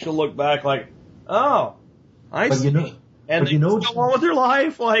her, and she'll look back like, "Oh, I see." And they go on with their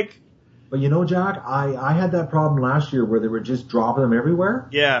life, like. But Jack, I had that problem last year where they were just dropping them everywhere.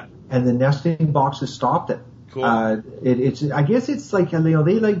 Yeah. And the nesting boxes stopped it. Cool. I guess it's like they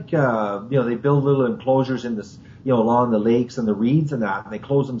they build little enclosures in this. Along the lakes and the reeds and that, and they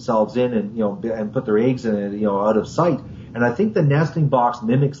close themselves in and put their eggs in it, out of sight. And I think the nesting box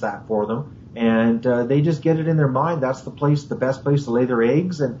mimics that for them, and they just get it in their mind that's the best place to lay their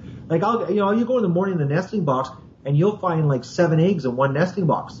eggs. And like you go in the morning in the nesting box, and you'll find like 7 eggs in one nesting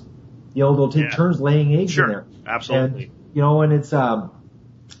box. They'll take turns laying eggs in there. Absolutely. And and it's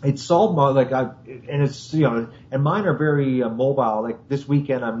it's sold and it's, and mine are very mobile. Like this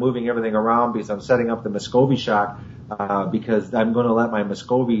weekend, I'm moving everything around because I'm setting up the Muscovy shack, because I'm going to let my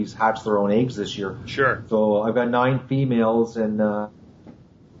Muscovies hatch their own eggs this year. Sure. So I've got 9 females, and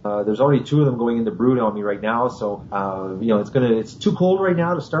there's already 2 of them going into brood on me right now. So, it's too cold right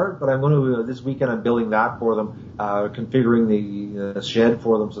now to start, but I'm going to, this weekend I'm building that for them, configuring the shed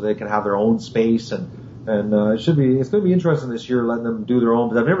for them so they can have their own space, and it's going to be interesting this year letting them do their own,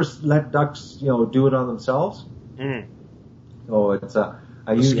 because I've never let ducks, do it on themselves. Mm. So it's,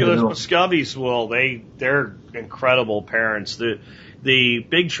 Muscovies, they're incredible parents. The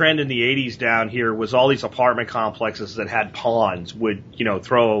big trend in the 80s down here was all these apartment complexes that had ponds would,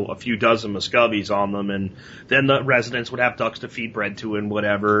 throw a few dozen Muscovies on them, and then the residents would have ducks to feed bread to and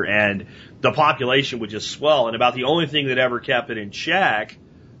whatever, and the population would just swell, and about the only thing that ever kept it in check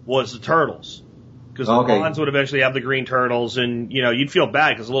was the turtles. Because the ponds would eventually have the green turtles, and, you'd feel bad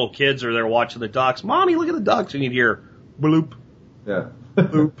because the little kids are there watching the ducks. Mommy, look at the ducks, and you'd hear bloop, yeah,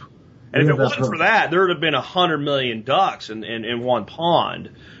 bloop. And if it wasn't for that, there would have been 100 million ducks in one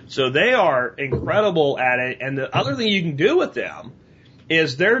pond. So they are incredible at it. And the other thing you can do with them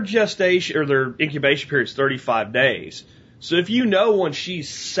is their gestation or their incubation period is 35 days. So if when she's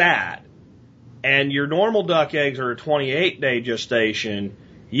sat and your normal duck eggs are a 28-day gestation,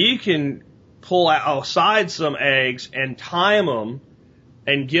 you can pull outside some eggs and time them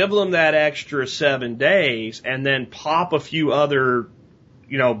and give them that extra 7 days and then pop a few other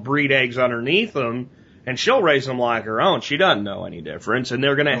breed eggs underneath them, and she'll raise them like her own. She doesn't know any difference, and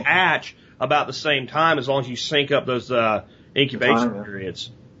they're going to hatch about the same time as long as you sync up those incubation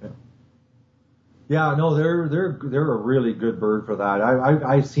periods. Yeah, no, they're a really good bird for that.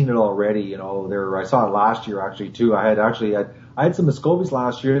 I've seen it already. I saw it last year actually too. I had some Muscovies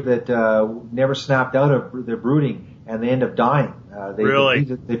last year that never snapped out of their brooding, and they end up dying. They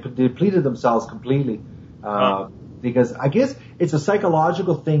depleted themselves completely. Because I guess it's a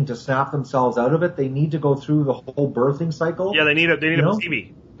psychological thing to snap themselves out of it. They need to go through the whole birthing cycle. Yeah, they need a baby.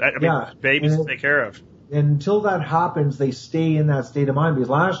 Babies to take care of. And until that happens, they stay in that state of mind. Because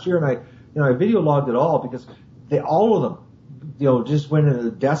last year, and I video logged it all because all of them, just went in a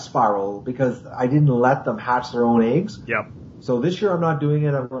death spiral because I didn't let them hatch their own eggs. Yep. So this year I'm not doing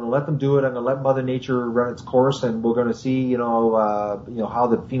it. I'm going to let them do it. I'm going to let Mother Nature run its course, and we're going to see, how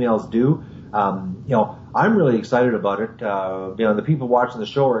the females do. I'm really excited about it. The people watching the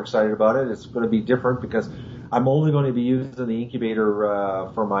show are excited about it. It's going to be different because I'm only going to be using the incubator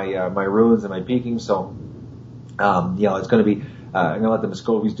for my ruins and my peaking. So, it's going to be. I'm going to let the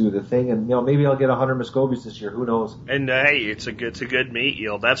Muscovies do the thing, and maybe I'll get 100 Muscovies this year. Who knows? And hey, it's a good meat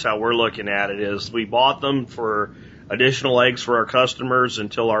yield. That's how we're looking at it. Is we bought them for additional eggs for our customers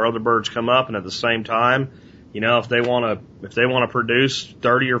until our other birds come up, and at the same time, if they want to produce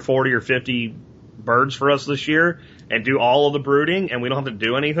 30 or 40 or 50 birds for us this year and do all of the brooding, and we don't have to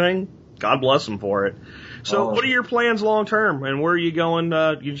do anything, God bless them for it. So what are your plans long term, and where are you going?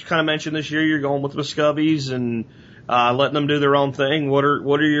 You just kind of mentioned this year you're going with the Muscovies and letting them do their own thing. What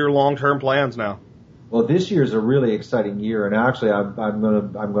are your long term plans now? Well, this year is a really exciting year, and actually I'm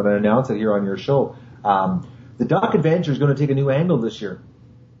going to announce it here on your show. The Duck Adventure is going to take a new angle this year.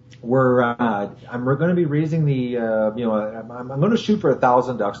 We're going to be raising I'm going to shoot for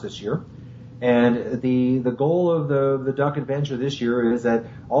 1,000 ducks this year. And the goal of the Duck Adventure this year is that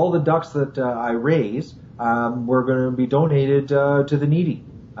all the ducks that I raise, we're going to be donated to the needy.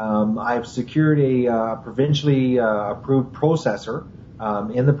 I've secured a provincially approved processor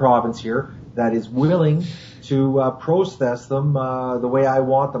in the province here that is willing to process them the way I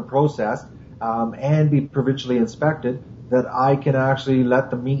want them processed, and be provincially inspected, that I can actually let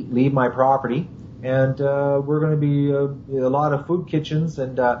the meat leave my property. And we're going to be a lot of food kitchens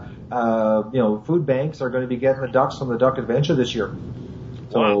and food banks are going to be getting the ducks from the Duck Adventure this year.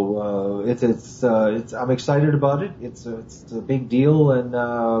 So I'm excited about it. It's a big deal, and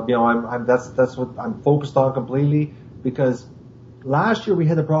that's what I'm focused on completely, because last year we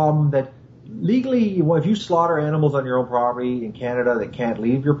had the problem that legally, if you slaughter animals on your own property in Canada, they can't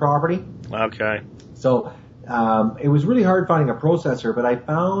leave your property. Okay. So it was really hard finding a processor, but I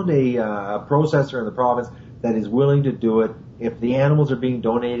found a processor in the province that is willing to do it. If the animals are being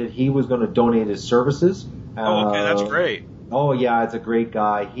donated, he was going to donate his services. Okay, that's great. Oh yeah, it's a great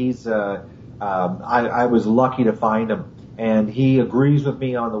guy. He's I was lucky to find him, and he agrees with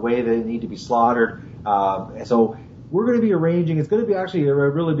me on the way they need to be slaughtered. So we're going to be arranging. It's going to be actually a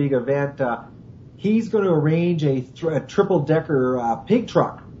really big event. He's going to arrange a triple-decker pig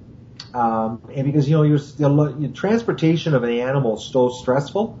truck. And because, your transportation of an animal is so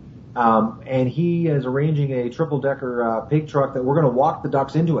stressful, And he is arranging a triple-decker pig truck that we're going to walk the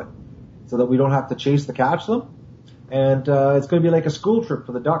ducks into it so that we don't have to chase to catch them. And it's going to be like a school trip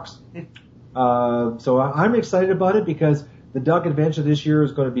for the ducks. So I'm excited about it because the duck adventure this year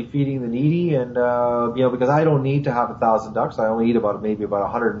is going to be feeding the needy, and because I don't need to have 1,000 ducks. I only eat maybe about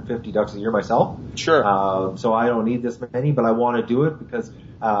 150 ducks a year myself. Sure. So I don't need this many, but I want to do it because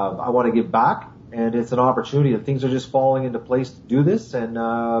I want to give back, and it's an opportunity. That things are just falling into place to do this, and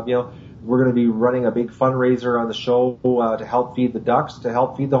we're going to be running a big fundraiser on the show to help feed the ducks, to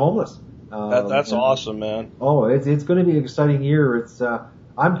help feed the homeless. That's awesome, man. Oh, it's going to be an exciting year. It's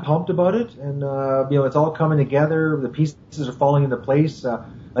I'm pumped about it, and it's all coming together. The pieces are falling into place.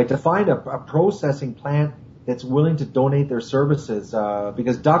 Like to find a processing plant that's willing to donate their services,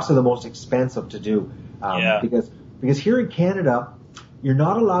 because ducks are the most expensive to do. Because here in Canada, you're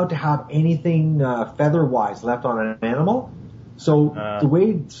not allowed to have anything feather-wise left on an animal. So the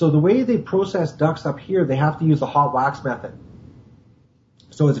way they process ducks up here, they have to use the hot wax method.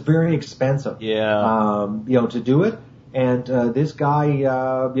 So it's very expensive. Yeah. To do it. And this guy,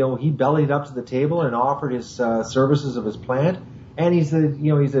 he bellied up to the table and offered his services of his plant. And he's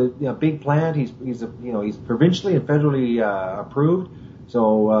a big plant. He's provincially and federally approved.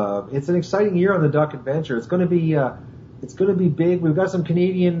 So it's an exciting year on the Duck Adventure. It's going to be big. We've got some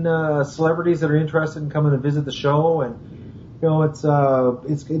Canadian celebrities that are interested in coming to visit the show, and it's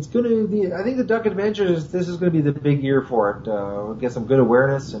going to be. I think the Duck Adventure this is going to be the big year for it. We'll get some good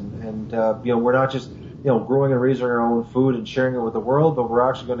awareness, and we're not just growing and raising our own food and sharing it with the world, but we're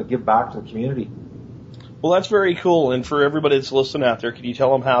actually going to give back to the community. Well, that's very cool. And for everybody that's listening out there, can you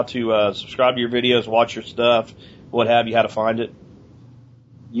tell them how to subscribe to your videos, watch your stuff, what have you, how to find it?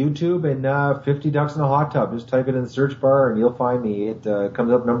 YouTube and 50 Ducks in a Hot Tub. Just type it in the search bar and you'll find me. It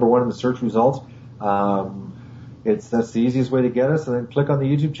comes up number one in the search results. That's the easiest way to get us. And then click on the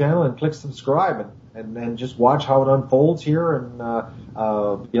YouTube channel and click subscribe and just watch how it unfolds here. And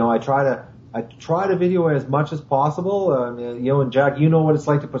I try to video as much as possible. And Jack, you know what it's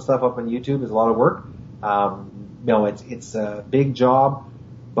like to put stuff up on YouTube. It's a lot of work. It's a big job,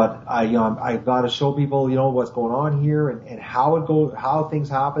 but I've got to show people, what's going on here and how things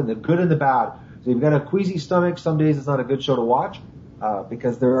happen, the good and the bad. So you've got a queasy stomach. Some days it's not a good show to watch,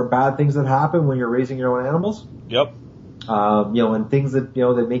 because there are bad things that happen when you're raising your own animals. Yep. And things that,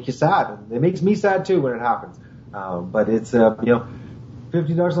 that make you sad. And it makes me sad too when it happens. But it's,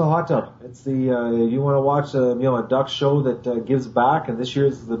 50 Ducks in a Hot Tub. It's if you want to watch a duck show that gives back, and this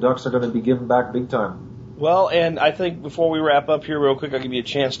year the ducks are going to be giving back big time. Well, and I think before we wrap up here real quick, I'll give you a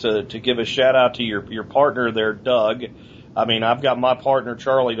chance to give a shout out to your partner there, Doug. I mean, I've got my partner,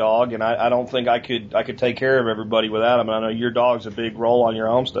 Charlie Dog, and I don't think I could take care of everybody without him. And I know your dog's a big role on your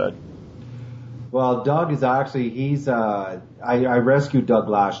homestead. Well, Doug is actually, I rescued Doug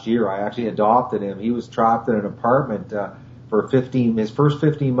last year. I actually adopted him. He was trapped in an apartment for his first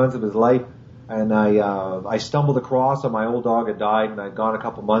 15 months of his life, and I stumbled across him. My old dog had died, and I'd gone a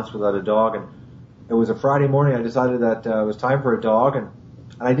couple months without a dog, and it was a Friday morning. I decided that it was time for a dog, and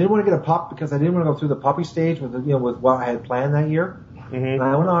I didn't want to get a pup because I didn't want to go through the puppy stage with what I had planned that year. Mm-hmm. And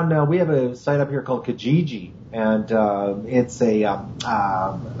I went on. We have a site up here called Kijiji, and it's it's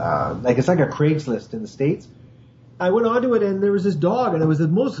like a Craigslist in the States. I went onto it, and there was this dog, and it was the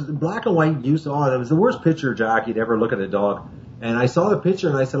most black and white use. It was the worst picture, Jack, you'd ever look at a dog. And I saw the picture,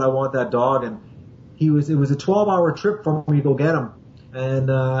 and I said, I want that dog. And it was a 12-hour trip for me to go get him.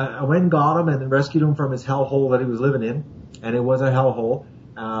 And I went and got him and rescued him from his hellhole that he was living in. And it was a hellhole.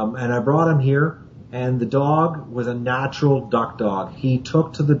 And I brought him here, and the dog was a natural duck dog. He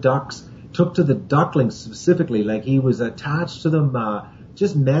took to the ducklings specifically, like he was attached to them,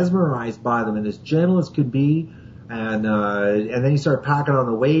 just mesmerized by them, and as gentle as could be. And then he started packing on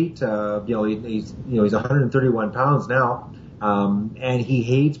the weight. He's 131 pounds now. And he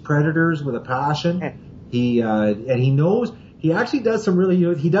hates predators with a passion. He knows, he actually does some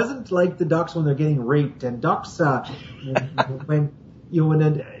really, he doesn't like the ducks when they're getting raped. And ducks, when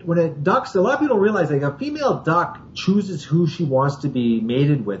a ducks, a lot of people don't realize, like, a female duck chooses who she wants to be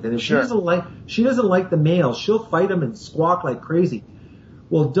mated with. And if she doesn't like the male, she'll fight him and squawk like crazy.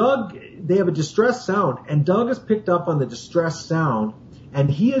 Well, Doug, they have a distress sound, and Doug has picked up on the distress sound, and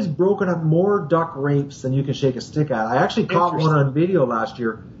he has broken up more duck rapes than you can shake a stick at. I actually caught one on video last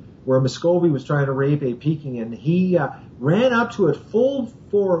year where a Muscovy was trying to rape a Peking, and he ran up to it full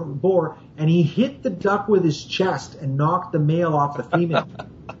bore, and he hit the duck with his chest and knocked the male off the female.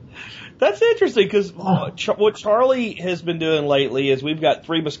 That's interesting, because what Charlie has been doing lately is we've got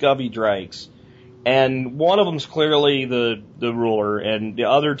 3 Muscovy drakes. And one of them's clearly the ruler, and the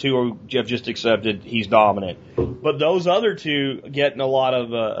other two have just accepted he's dominant. But those other two get in a lot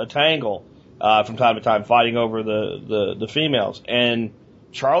of a tangle from time to time, fighting over the females. And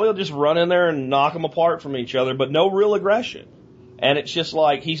Charlie will just run in there and knock them apart from each other, but no real aggression. And it's just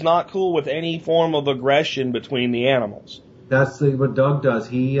like he's not cool with any form of aggression between the animals. That's what Doug does.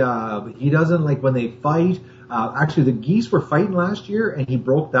 He doesn't like when they fight. Actually, the geese were fighting last year, and he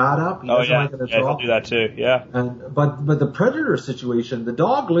broke that up. He'll do that too. Yeah. But the predator situation, the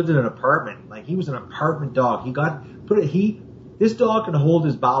dog lived in an apartment. Like he was an apartment dog. This dog can hold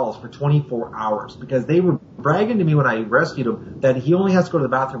his bowels for 24 hours because they were bragging to me when I rescued him that he only has to go to the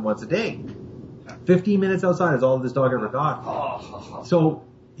bathroom once a day. 15 minutes outside is all this dog ever got. So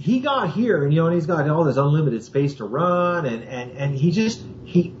he got here, and he's got all this unlimited space to run, and he just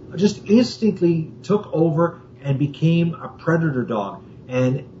instantly took over and became a predator dog.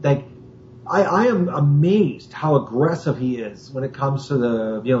 And like, I am amazed how aggressive he is when it comes to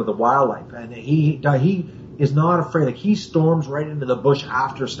the wildlife, and he is not afraid. Like he storms right into the bush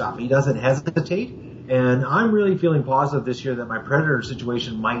after stuff. He doesn't hesitate. And I'm really feeling positive this year that my predator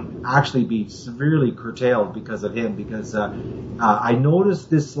situation might actually be severely curtailed because of him. Because I noticed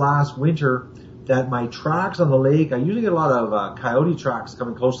this last winter that my tracks on the lake, I usually get a lot of coyote tracks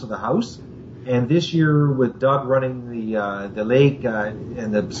coming close to the house. And this year with Doug running the lake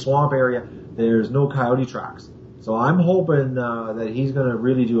and the swamp area, there's no coyote tracks. So I'm hoping that he's going to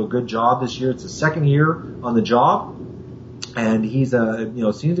really do a good job this year. It's his second year on the job, and he's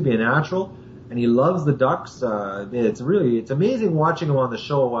seems to be a natural. And he loves the ducks. It's amazing watching him on the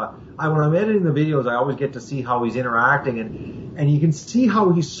show. When I'm editing the videos, I always get to see how he's interacting, and you can see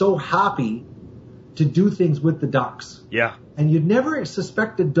how he's so happy to do things with the ducks. Yeah. And you'd never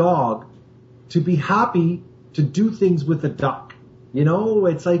suspect a dog to be happy to do things with a duck.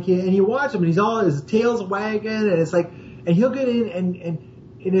 It's like, and you watch him, and his tail's wagging, and it's like, and he'll get in, and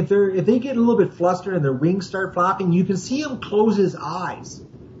if they get a little bit flustered and their wings start flapping, you can see him close his eyes.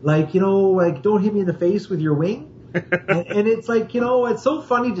 Like, don't hit me in the face with your wing. and it's like, it's so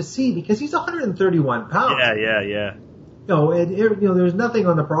funny to see because he's 131 pounds. Yeah. There's nothing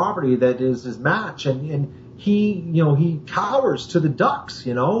on the property that is his match. And he cowers to the ducks,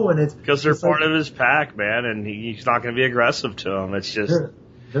 and it's because they're part of his pack, man. And he's not going to be aggressive to them. It's just,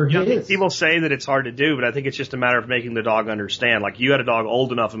 they're his. People say that it's hard to do, but I think it's just a matter of making the dog understand. Like you had a dog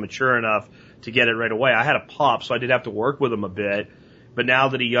old enough and mature enough to get it right away. I had a pup, so I did have to work with him a bit. But now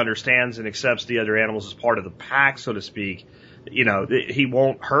that he understands and accepts the other animals as part of the pack, so to speak, he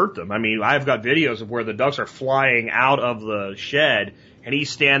won't hurt them. I mean, I've got videos of where the ducks are flying out of the shed, and he's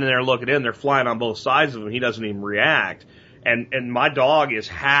standing there looking in. They're flying on both sides of him. He doesn't even react. And my dog is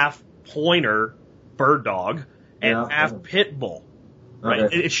half pointer, bird dog, and half pit bull. Right?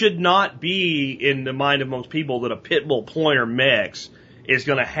 Okay. It should not be in the mind of most people that a pit bull pointer mix is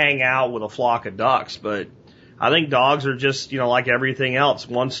going to hang out with a flock of ducks, but I think dogs are just, like everything else.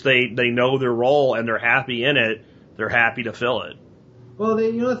 Once they know their role and they're happy in it, they're happy to fill it. Well,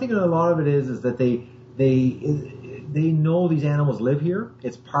 I think a lot of it is that they know these animals live here.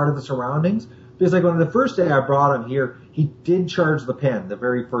 It's part of the surroundings. Because like on the first day I brought him here, he did charge the pen the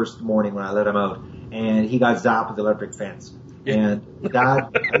very first morning when I let him out, and he got zapped with the electric fence. And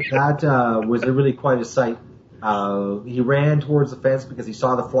that was really quite a sight. He ran towards the fence because he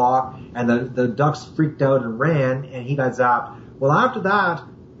saw the flock, and the ducks freaked out and ran, and he got zapped. Well, after that,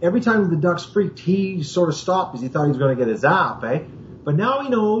 every time the ducks freaked, he sort of stopped because he thought he was going to get a zap, eh? But now he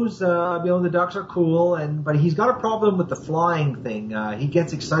knows, the ducks are cool, but he's got a problem with the flying thing. He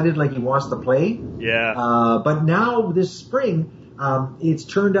gets excited like he wants to play. Yeah. But now this spring, it's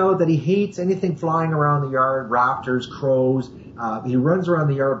turned out that he hates anything flying around the yard, raptors, crows. He runs around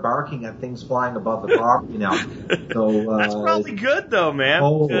the yard barking at things flying above the property now. So that's probably good though, man.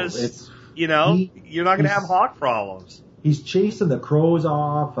 Because you're not going to have hawk problems. He's chasing the crows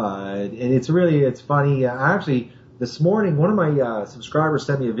off, and it's funny. Actually, this morning, one of my subscribers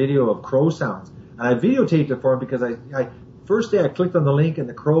sent me a video of crow sounds, and I videotaped it for him because first day I clicked on the link and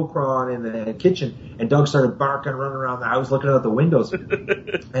the crow crawled in the kitchen, and Doug started barking, running around the house, looking out the windows,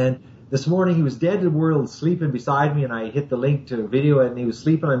 and this morning he was dead to the world, sleeping beside me, and I hit the link to video it, and he was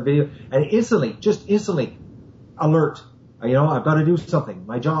sleeping on video, and instantly, alert. I've got to do something,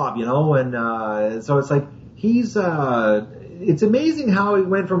 my job, and so it's like it's amazing how he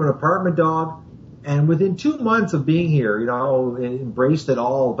went from an apartment dog, and within 2 months of being here, embraced it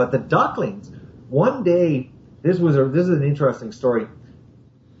all. But the ducklings, one day, this is an interesting story.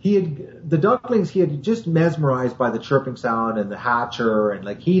 He had just mesmerized by the chirping sound and the hatcher, and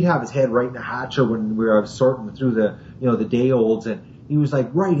like he'd have his head right in the hatcher when we were sorting through the day olds, and he was like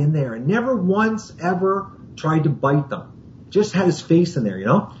right in there and never once ever tried to bite them. Just had his face in there, you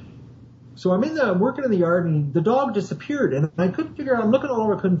know? So I'm working in the yard and the dog disappeared and I couldn't figure out, I'm looking all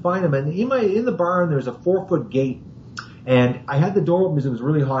over, I couldn't find him. And in the barn, there's a 4-foot gate and I had the door open because it was a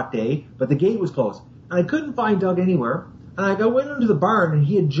really hot day, but the gate was closed. And I couldn't find Doug anywhere. And I went into the barn and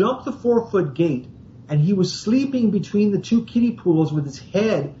he had jumped the 4-foot gate and he was sleeping between the 2 kiddie pools with his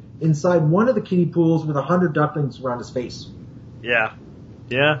head inside one of the kiddie pools with 100 ducklings around his face. Yeah.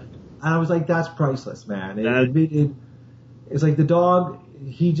 Yeah. And I was like, that's priceless, man. It's like the dog,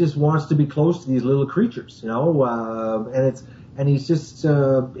 he just wants to be close to these little creatures, you know, and he's just,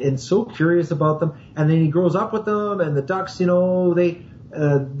 and so curious about them. And then he grows up with them and the ducks, you know,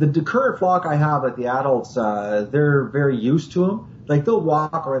 the current flock I have, like the adults, they're very used to them. Like they'll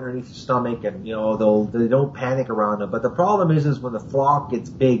walk right underneath your stomach and, you know, they don't panic around them. But the problem is when the flock gets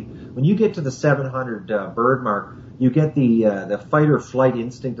big, when you get to the 700 bird mark, you get the fight or flight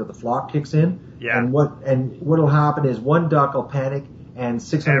instinct of the flock kicks in. Yeah. And what'll happen is one duck will panic and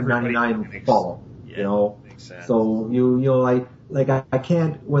 699 follow. Yeah, you know. Makes sense. So I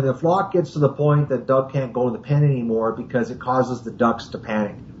can't, when the flock gets to the point that Doug can't go in the pen anymore because it causes the ducks to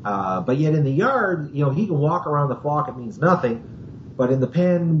panic. But yet in the yard, you know, he can walk around the flock, it means nothing. But in the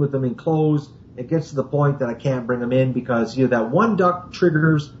pen with them enclosed, it gets to the point that I can't bring them in because, you know, that one duck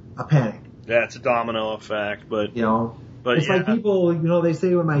triggers a panic. That's a domino effect, but you know, but it's like people, you know, they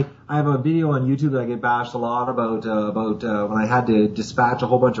say I have a video on YouTube that I get bashed a lot about when I had to dispatch a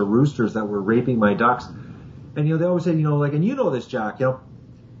whole bunch of roosters that were raping my ducks, and you know, they always say, you know, like, and you know this, Jack, you know,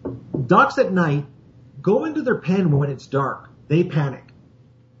 ducks at night go into their pen when it's dark. They panic,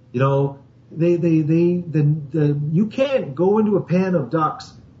 you know. You can't go into a pen of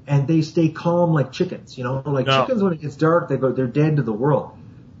ducks and they stay calm like chickens, you know, like chickens when it gets dark, they're dead to the world.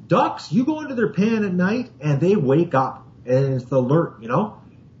 Ducks, you go into their pen at night and they wake up and it's the alert, you know.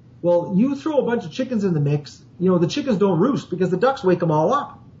 Well, you throw a bunch of chickens in the mix, you know, the chickens don't roost because the ducks wake them all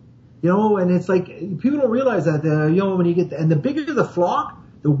up, you know, and it's like, people don't realize that, you know, when you get, and the bigger the flock,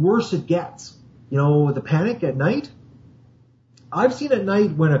 the worse it gets, you know, the panic at night. I've seen at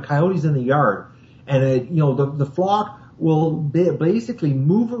night when a coyote's in the yard and, you know, the flock will basically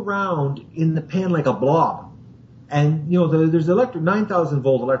move around in the pen like a blob. And, you know, there's 9,000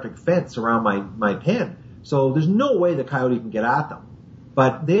 volt electric fence around my pen. So there's no way the coyote can get at them.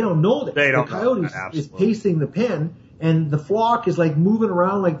 But they don't know that. The coyote is pacing the pen and the flock is like moving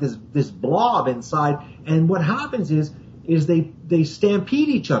around like this blob inside. And what happens is they stampede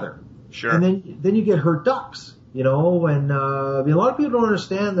each other. Sure. And then you get hurt ducks. You know, and a lot of people don't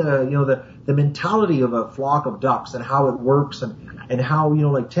understand the mentality of a flock of ducks and how it works and how, you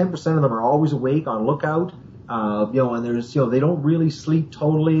know, like 10% of them are always awake on lookout. You know, and there's, you know, they don't really sleep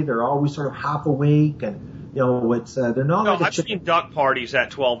totally. They're always sort of half awake and, you know, it's, they're not like I've seen duck parties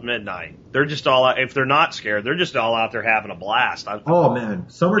at 12 midnight. They're just all out, if they're not scared, they're just all out there having a blast. Oh man,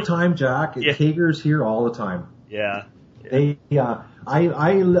 summertime, Jack, Kager's here all the time. Yeah.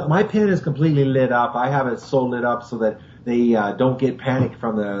 My pen is completely lit up. I have it so lit up so that they don't get panicked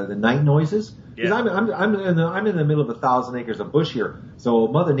from the night noises. Because I'm in the middle of 1,000 acres of bush here, so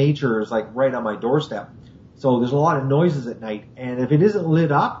Mother Nature is like right on my doorstep. So there's a lot of noises at night, and if it isn't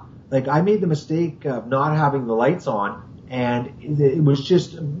lit up, like I made the mistake of not having the lights on, and it was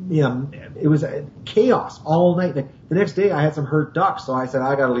just, you know, it was chaos all night. Like the next day I had some hurt ducks, so I said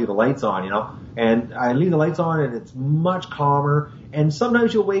I got to leave the lights on, you know, and I leave the lights on, and it's much calmer. And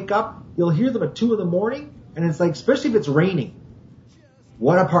sometimes you'll wake up, you'll hear them at 2 a.m, and it's like, especially if it's raining,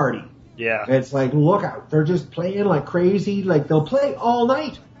 what a party. Yeah. It's like, look out, they're just playing like crazy, like they'll play all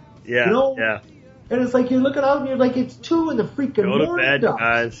night. Yeah. You know? Yeah. And it's like, you're looking out and you're like, it's 2 in the freaking morning. Go to bed,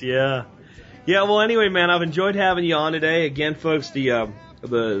 guys. Yeah. Yeah, well, anyway, man, I've enjoyed having you on today. Again, folks,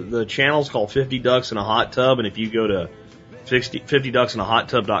 the channel's called 50 Ducks in a Hot Tub, and if you go to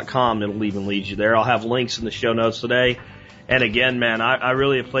 50ducksinahottub.com, it'll even lead you there. I'll have links in the show notes today. And again, man, I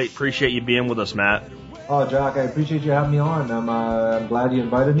really appreciate you being with us, Matt. Oh, Jack, I appreciate you having me on. I'm glad you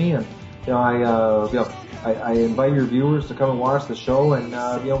invited me, and you know, I invite your viewers to come and watch the show. And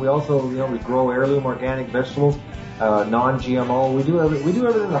you know, we also, you know, we grow heirloom organic vegetables, non-GMO. We do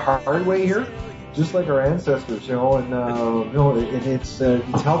everything the hard way here, just like our ancestors. You know, and you know, it's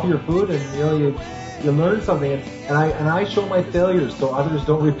healthier food, and you know, you learn something. And I show my failures so others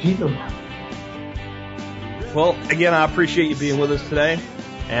don't repeat them. Well, again, I appreciate you being with us today.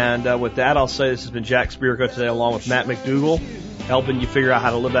 And with that, I'll say this has been Jack Spirko today, along with Matt McDougall, helping you figure out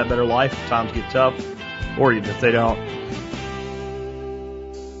how to live that better life if times get tough, or even if they don't.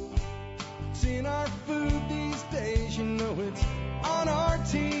 Seeing our food these days, you know it's on our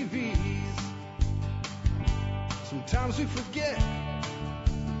TVs. Sometimes we forget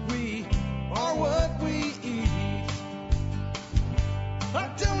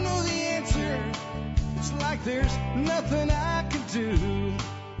there's nothing I can do.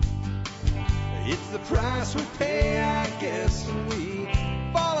 It's the price we pay, I guess, when we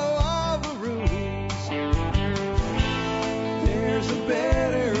follow all the rules. There's a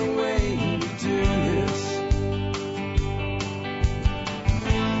better way to do this.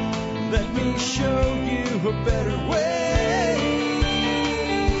 Let me show you a better way.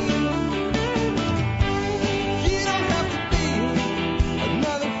 You don't have to be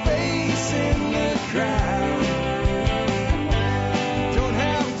another face in the crowd. Don't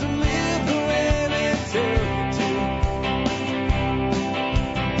have to live the way they tell you to.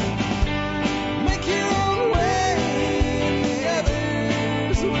 Make your own way and the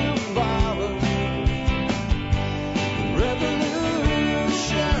others will follow. The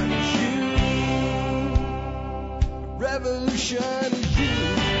revolution is you. The revolution is you.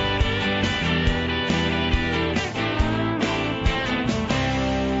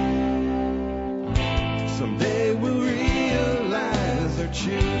 Someday we'll realize our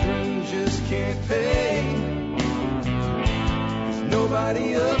children just can't pay. 'Cause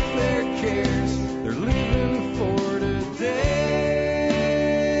nobody up there cares. They're living for today.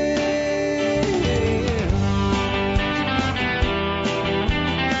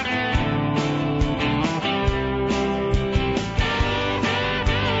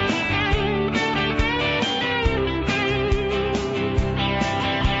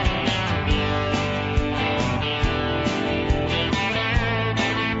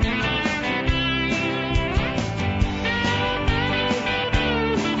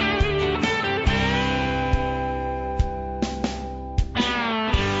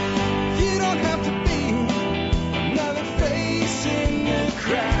 You don't have to be another face in the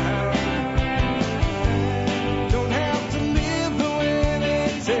crowd. Don't have to live the way they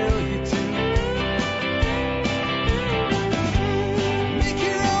tell you to. Make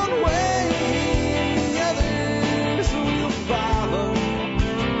your own way and the others will follow.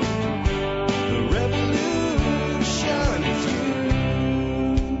 The revolution is you.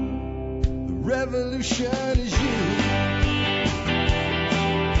 The revolution is you.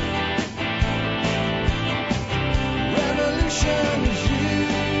 Revolution is you.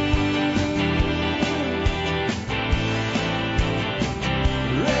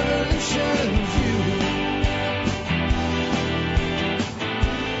 Revolution is you.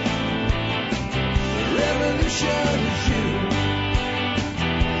 Revolution is you.